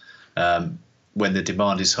 tickets. When the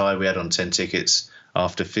demand is high, we add on 10 tickets.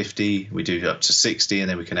 After 50, we do up to 60, and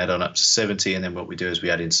then we can add on up to 70. And then what we do is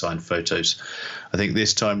we add in signed photos. I think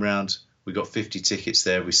this time round, we got 50 tickets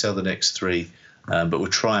there. We sell the next 3, but we'll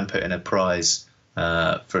try and put in a prize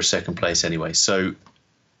for a second place anyway. So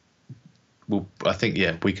I think,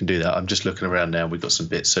 we can do that. I'm just looking around now. We've got some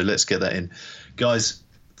bits. So let's get that in. Guys,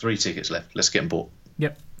 3 tickets left. Let's get them bought.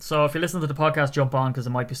 Yep. So if you're listening to the podcast, jump on because it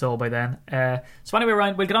might be sold by then. So anyway,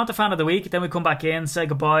 Ryan, we'll get on to Fan of the Week. Then we'll come back in, say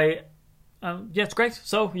goodbye. It's great.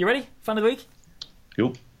 So, you ready? Fan of the Week?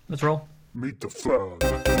 Cool. Let's roll. Meet the fan.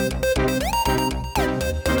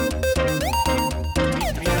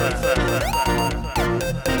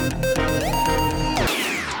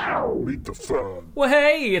 Meet the fan. Well,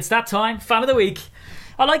 hey, it's that time. Fan of the Week.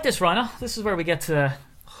 I like this, Rhino. This is where we get to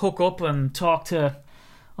hook up and talk to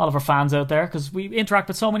all of our fans out there, because we interact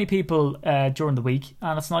with so many people during the week,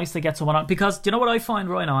 and it's nice to get someone on. Because do you know what I find,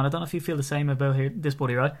 Rhino, and I don't know if you feel the same about this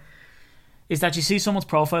buddy, right? Is that you see someone's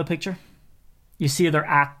profile picture, you see their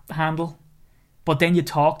 @handle, but then you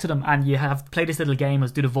talk to them and you have play this little game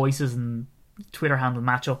as do the voices and Twitter handle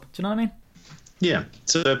match up. Do you know what I mean? Yeah,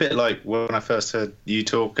 so a bit like when I first heard you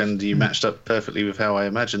talk, and you matched up perfectly with how I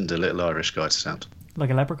imagined a little Irish guy to sound. Like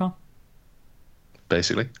a leprechaun?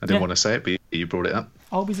 Basically. I didn't want to say it, but you brought it up.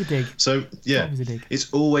 Always a dig. So, yeah, Always a dig.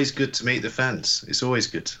 It's always good to meet the fans. It's always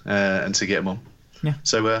good, and to get them on. Yeah.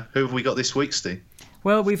 So, who have we got this week, Steve?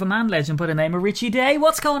 Well, we've a man legend by the name of Richie Day.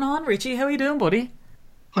 What's going on, Richie? How are you doing, buddy?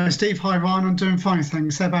 Hi, Steve. Hi, Ryan. I'm doing fine,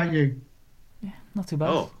 thanks. How about you? Yeah, not too bad.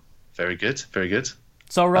 Oh, very good. Very good.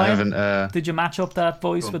 So, Ryan, did you match up that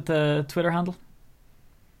voice with the Twitter handle?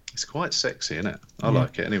 It's quite sexy, isn't it? I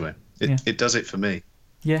like it anyway. It does it for me.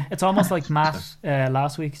 Yeah, it's almost like Matt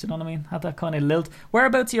last week. Do you know what I mean? Had that kind of lilt.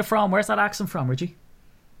 Whereabouts are you from? Where's that accent from, Richie?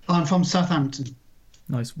 I'm from Southampton.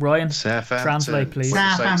 Nice. Ryan, Southampton. translate, please.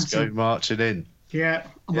 Southampton. Go marching in. Yeah,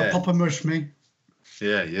 I'm a Papa Mush, me.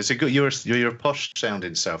 Yeah, it's a good. You're a posh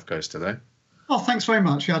sounding South Coaster, though. Oh, thanks very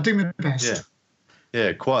much. Yeah, I do my best.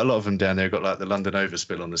 Yeah, quite a lot of them down there got like the London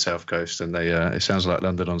overspill on the South Coast, and they it sounds like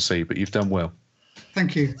London on Sea. But you've done well.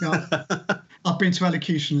 Thank you. Yeah, I've been to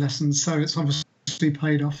elocution lessons, so it's obviously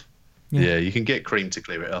paid off. Yeah, you can get cream to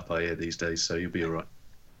clear it up, I hear, these days, so you'll be all right.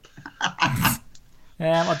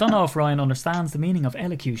 I don't know if Ryan understands the meaning of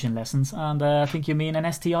elocution lessons, and I think you mean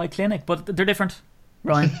an STI clinic, but they're different,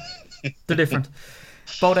 Ryan. They're different.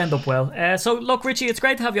 Both end up well. So, look, Richie, it's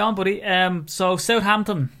great to have you on, buddy. So,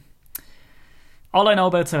 Southampton. All I know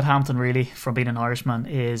about Southampton, really, from being an Irishman,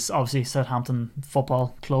 is obviously Southampton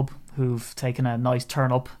Football Club, who've taken a nice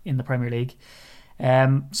turn up in the Premier League.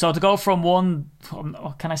 So to go from one,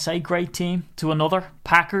 can I say, great team to another,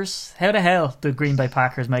 Packers. How the hell did Green Bay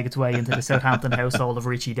Packers make its way into the Southampton household of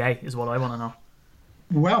Richie Day, is what I want to know.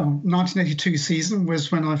 Well, 1982 season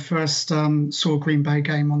was when I first saw a Green Bay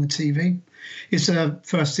game on the TV. It's the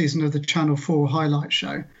first season of the Channel 4 highlight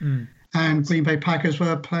show. And Green Bay Packers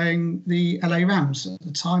were playing the LA Rams at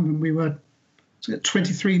the time, and we were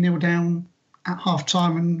 23-0 down at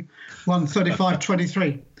half-time and won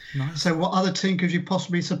 35-23. Nice. So what other team could you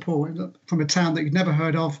possibly support from a town that you'd never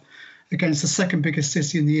heard of against the second biggest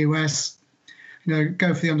city in the US?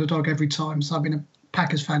 Go for the underdog every time. So I've been a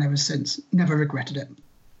Packers fan ever since. Never regretted it.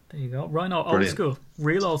 There you go. Right now, old Brilliant. school.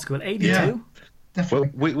 Real old school. 82? Yeah. Well,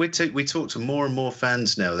 Definitely. we talk to more and more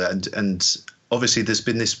fans now, and obviously there's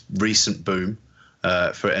been this recent boom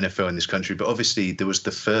for NFL in this country, but obviously there was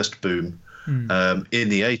the first boom in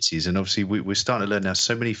the 80s, and obviously we're starting to learn now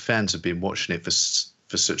so many fans have been watching it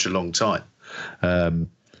for such a long time.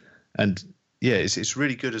 And yeah, it's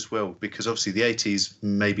really good as well, because obviously the 80s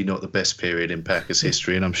maybe not the best period in Packers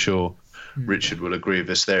history, and I'm sure Richard will agree with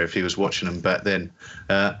us there if he was watching them back then.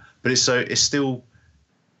 But it's still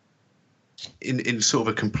in sort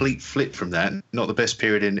of a complete flip from that. Not the best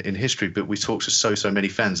period in history, but we talked to so many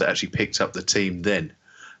fans that actually picked up the team then,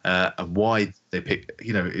 and why they picked.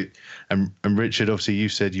 And Richard, obviously, you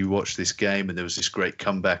said you watched this game and there was this great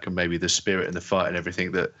comeback and maybe the spirit and the fight and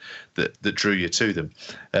everything that drew you to them.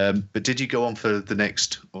 But did you go on for the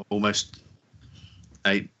next almost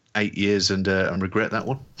eight years and regret that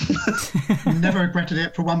one? Never regretted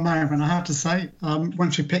it for one moment, I have to say.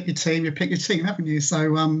 Once you pick your team, haven't you?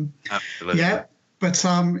 So, Absolutely. yeah. But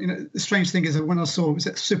the strange thing is that when I saw was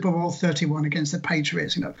it Super Bowl 31 against the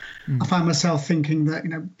Patriots, I found myself thinking that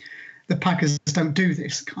the Packers don't do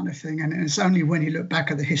this kind of thing, and it's only when you look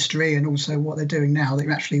back at the history and also what they're doing now that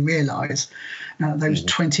you actually realise those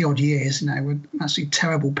 20 odd years, were actually a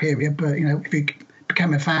terrible period. But if you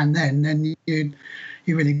became a fan then you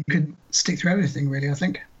really could stick through everything. Really, I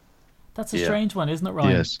think. That's a strange one, isn't it,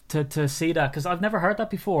 Ryan? Yes. To see that, because I've never heard that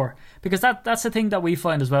before. Because that's the thing that we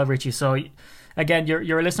find as well, Richie. So, again,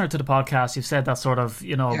 you're a listener to the podcast. You've said that sort of,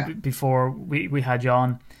 before we had you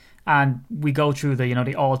on, and we go through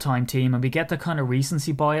the all-time team, and we get the kind of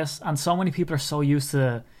recency bias. And so many people are so used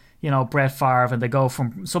to, Brett Favre, and they go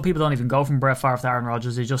from. Some people don't even go from Brett Favre to Aaron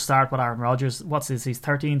Rodgers. They just start with Aaron Rodgers. What's this? His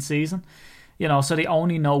 13th season, so they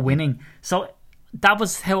only know winning. So. That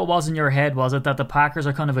was how it was in your head, was it? That the Packers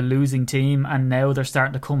are kind of a losing team and now they're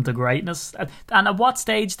starting to come to greatness? And at what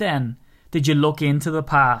stage then did you look into the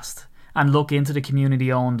past and look into the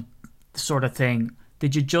community-owned sort of thing?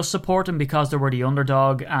 Did you just support them because they were the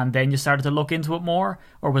underdog and then you started to look into it more?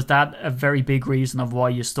 Or was that a very big reason of why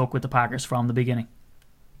you stuck with the Packers from the beginning?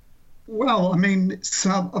 Well, I mean,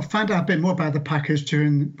 I found out a bit more about the Packers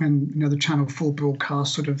during when the Channel 4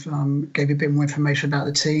 broadcast sort of gave a bit more information about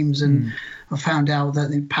the teams, and I found out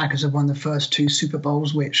that the Packers have won the first 2 Super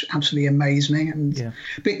Bowls, which absolutely amazed me. And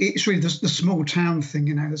but it's really the small town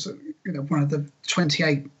thing, there's one of the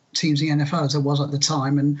 28 teams in the NFL as there was at the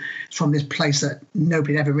time, and it's from this place that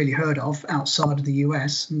nobody ever really heard of outside of the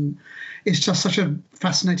US, and it's just such a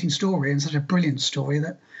fascinating story and such a brilliant story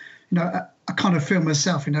that. I kind of feel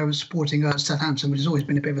myself, supporting Southampton, which has always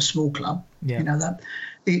been a bit of a small club. Yeah. That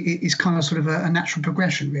it's kind of sort of a natural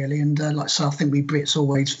progression, really. And I think we Brits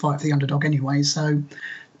always fight for the underdog anyway. So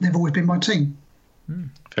they've always been my team.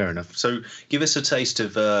 Fair enough. So give us a taste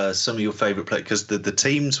of some of your favourite players, because the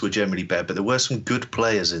teams were generally bad, but there were some good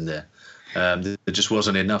players in there. There just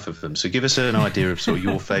wasn't enough of them. So give us an idea of sort of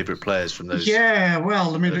your favourite players from those. Yeah,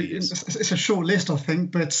 well, I mean, it's a short list, I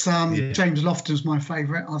think, but James Lofton's my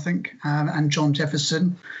favourite, I think, and John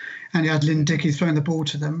Jefferson. And you had Lynn Dickey throwing the ball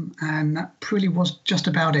to them, and that really was just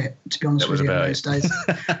about it, to be honest with you, in those days.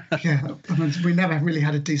 I mean, we never really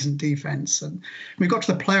had a decent defence. And we got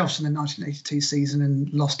to the playoffs in the 1982 season and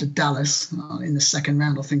lost to Dallas in the second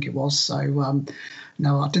round, I think it was. So,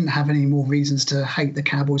 no, I didn't have any more reasons to hate the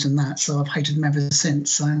Cowboys than that, so I've hated them ever since.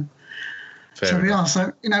 So we are.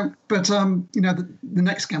 So, but, the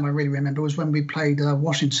next game I really remember was when we played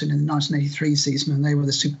Washington in the 1983 season, and they were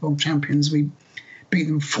the Super Bowl champions. We beat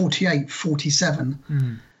them 48-47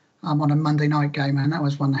 on a Monday night game, and that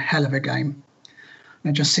was one hell of a game.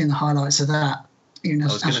 And just seeing the highlights of that,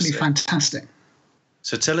 it's absolutely fantastic.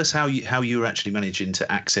 So tell us how you were actually managing to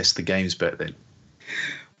access the games back then.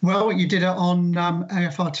 Well, you did it on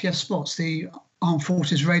AFRTS Sports, the Armed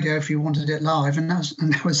Forces Radio, if you wanted it live, and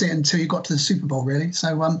that was it until you got to the Super Bowl, really.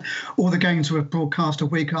 So all the games were broadcast a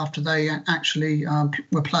week after they actually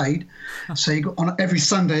were played. So you got on every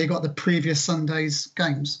Sunday, you got the previous Sunday's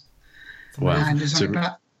games. Wow! And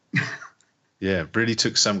yeah, really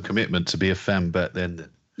took some commitment to be a fan back then.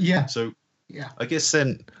 Yeah. So I guess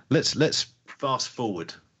then let's fast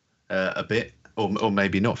forward a bit, or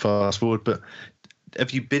maybe not fast forward, but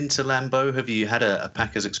have you been to Lambeau? Have you had a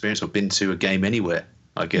Packers experience or been to a game anywhere,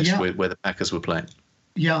 I guess, where the Packers were playing?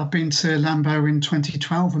 Yeah, I've been to Lambeau in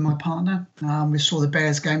 2012 with my partner. We saw the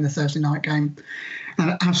Bears game, the Thursday night game,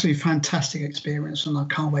 and an absolutely fantastic experience, and I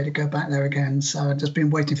can't wait to go back there again. So I've just been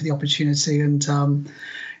waiting for the opportunity, and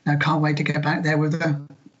I can't wait to get back there with the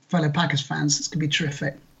fellow Packers fans. It's going to be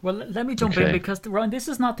terrific. Well, let me jump in, because, Ryan, this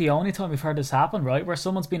is not the only time we've heard this happen, right? Where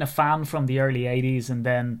someone's been a fan from the early 80s and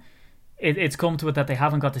then it's come to it that they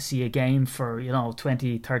haven't got to see a game for,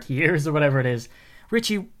 20, 30 years or whatever it is.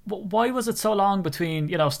 Richie, why was it so long between,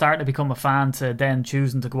 starting to become a fan to then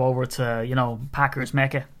choosing to go over to, Packers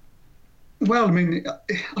Mecca? Well, I mean,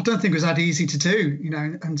 I don't think it was that easy to do,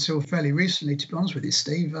 until fairly recently, to be honest with you,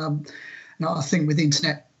 Steve. I think with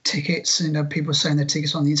internet tickets, people are saying their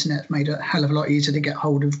tickets on the internet made it a hell of a lot easier to get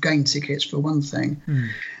hold of game tickets, for one thing.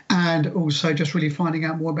 And also just really finding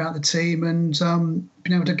out more about the team and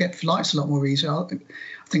being able to get flights a lot more easy. I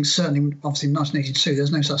think certainly, obviously, in 1982,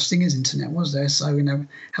 there's no such thing as internet, was there? So,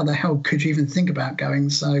 how the hell could you even think about going?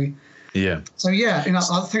 So, I think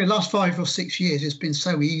the last 5 or 6 years, it's been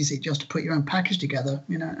so easy just to put your own package together,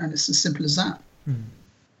 and it's as simple as that.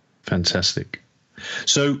 Fantastic.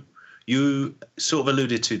 So, you sort of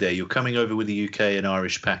alluded to there, you're coming over with the UK and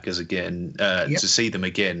Irish Packers again to see them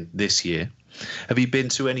again this year. Have you been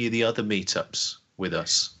to any of the other meetups with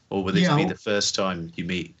us, or will this be the first time you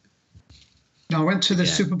meet? No, I went to the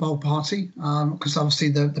Super Bowl party because obviously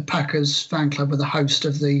the Packers fan club were the host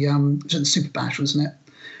of the Super Bash, wasn't it?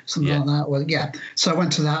 Something like that. Well, so I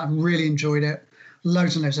went to that. I really enjoyed it.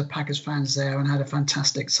 Loads and loads of Packers fans there, and had a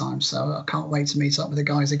fantastic time. So I can't wait to meet up with the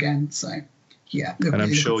guys again. So. Yeah, and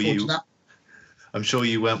I'm sure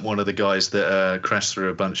you weren't one of the guys that crashed through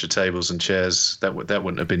a bunch of tables and chairs. That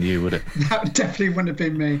wouldn't have been you, would it? That definitely wouldn't have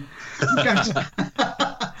been me.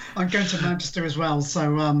 I'm going to Manchester as well,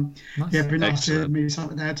 so it'd be nice to meet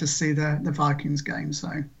up there to see the Vikings game. So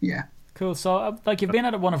yeah. Cool. So, you've been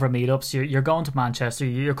at one of our meetups. You're going to Manchester.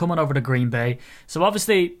 You're coming over to Green Bay. So,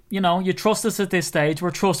 obviously, you trust us at this stage.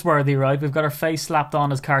 We're trustworthy, right? We've got our face slapped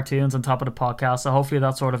on as cartoons on top of the podcast. So, hopefully,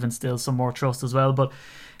 that sort of instills some more trust as well. But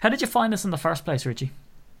how did you find us in the first place, Richie?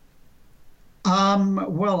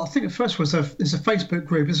 Well, I think the first was there's a Facebook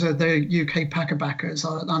group. It's the UK Packer Backers,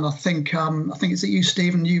 and I think it's you,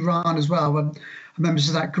 Steve, and you, Ryan, as well. Are members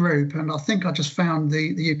of that group, and I think I just found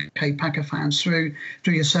the UK Packer fans through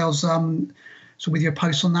yourselves, so with your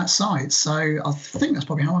posts on that site. So I think that's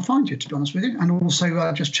probably how I find you, to be honest with you, and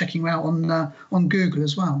also just checking you out on Google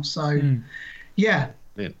as well. So yeah.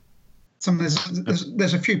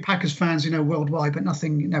 There's a few Packers fans, worldwide, but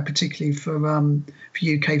nothing, particularly for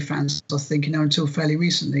UK fans, I think, until fairly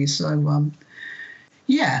recently. So,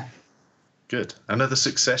 yeah. Good. Another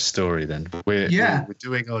success story then. We're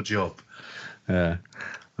doing our job.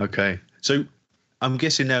 Okay. So I'm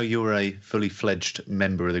guessing now you're a fully fledged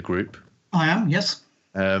member of the group. I am, yes.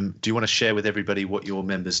 Do you want to share with everybody what your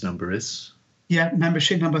members number is? Yeah,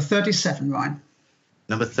 membership number 37, Ryan.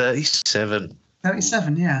 Number 37.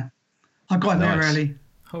 37, yeah. I got in there early.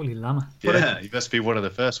 Holy llama. Yeah, you must be one of the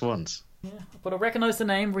first ones. Yeah, but I recognise the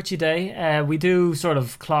name, Richie Day. We do sort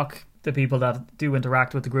of clock the people that do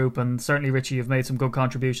interact with the group, and certainly, Richie, you've made some good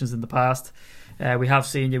contributions in the past. We have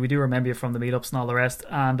seen you. We do remember you from the meetups and all the rest.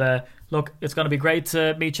 And look, it's going to be great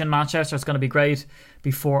to meet you in Manchester. It's going to be great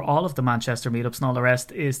before all of the Manchester meetups and all the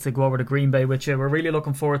rest is to go over to Green Bay with you. We're really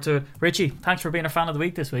looking forward to it. Richie, thanks for being a fan of the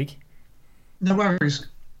week this week. No worries.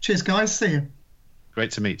 Cheers, guys. See you.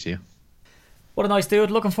 Great to meet you. What a nice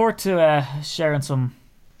dude. Looking forward to sharing some.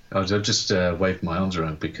 I'll just wave my arms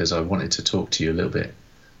around because I wanted to talk to you a little bit.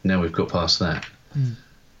 Now we've got past that.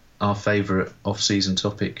 Our favourite off-season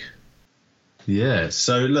topic. Yeah,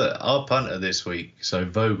 so look, our punter this week, so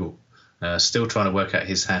Vogel, still trying to work out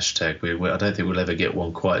his hashtag. I don't think we'll ever get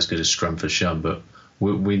one quite as good as Scrum for Shum, but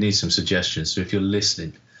we need some suggestions. So if you're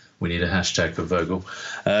listening, we need a hashtag for Vogel.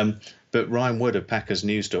 But Ryan Wood of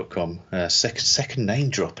PackersNews.com, second name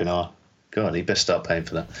drop in our... God, he best start paying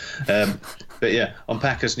for that. But yeah, on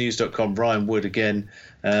PackersNews.com, Ryan Wood again,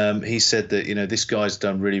 he said that, this guy's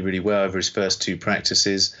done really, really well over his first 2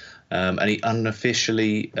 practices. And he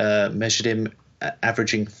unofficially measured him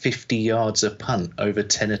averaging 50 yards a punt over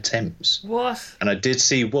 10 attempts. What? And I did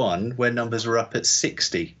see one where numbers were up at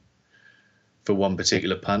 60 for one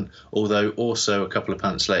particular punt, although also a couple of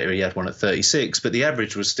punts later he had one at 36, but the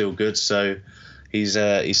average was still good, so he's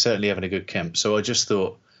certainly having a good camp. So I just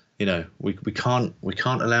thought, we can't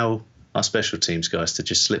allow our special teams guys to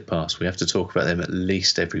just slip past. We have to talk about them at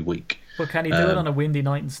least every week. But can he do it on a windy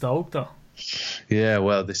night in Stoke, though? Yeah,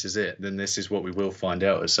 well, this is it. Then this is what we will find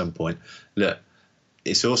out at some point. Look,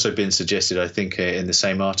 it's also been suggested, I think, in the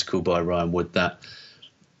same article by Ryan Wood that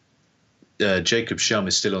Jacob Shum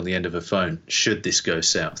is still on the end of a phone should this go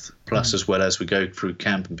south. Plus, as well as we go through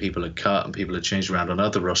camp and people are cut and people are changed around on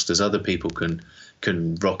other rosters, other people can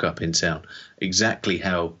rock up in town. Exactly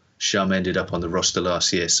how Shum ended up on the roster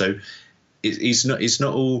last year. So it's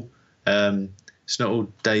not all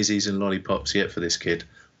daisies and lollipops yet for this kid,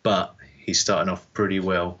 but he's starting off pretty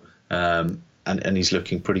well, and he's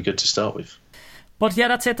looking pretty good to start with. But yeah,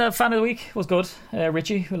 that's it. The fan of the week was good.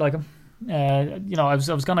 Richie, we like him. I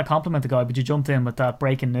was going to compliment the guy, but you jumped in with that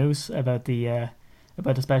breaking news about the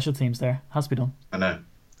special teams. There has to be done. I know.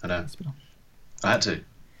 Has to be done. I had to.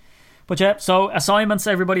 But yeah, so assignments,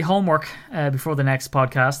 everybody, homework before the next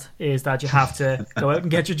podcast is that you have to go out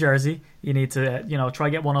and get your jersey. You need to, try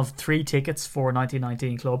get one of 3 tickets for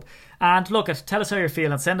 1919 Club. And look, tell us how you're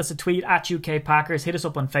feeling. Send us a tweet at UK Packers. Hit us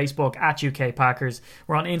up on Facebook at UK Packers.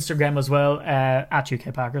 We're on Instagram as well at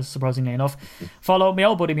UK Packers, surprisingly enough. Follow me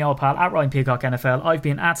old buddy, me old pal at Ryan Peacock NFL. I've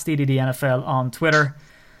been at SteeDD NFL on Twitter.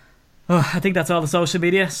 I think that's all the social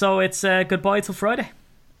media. So it's goodbye till Friday.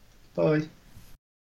 Bye.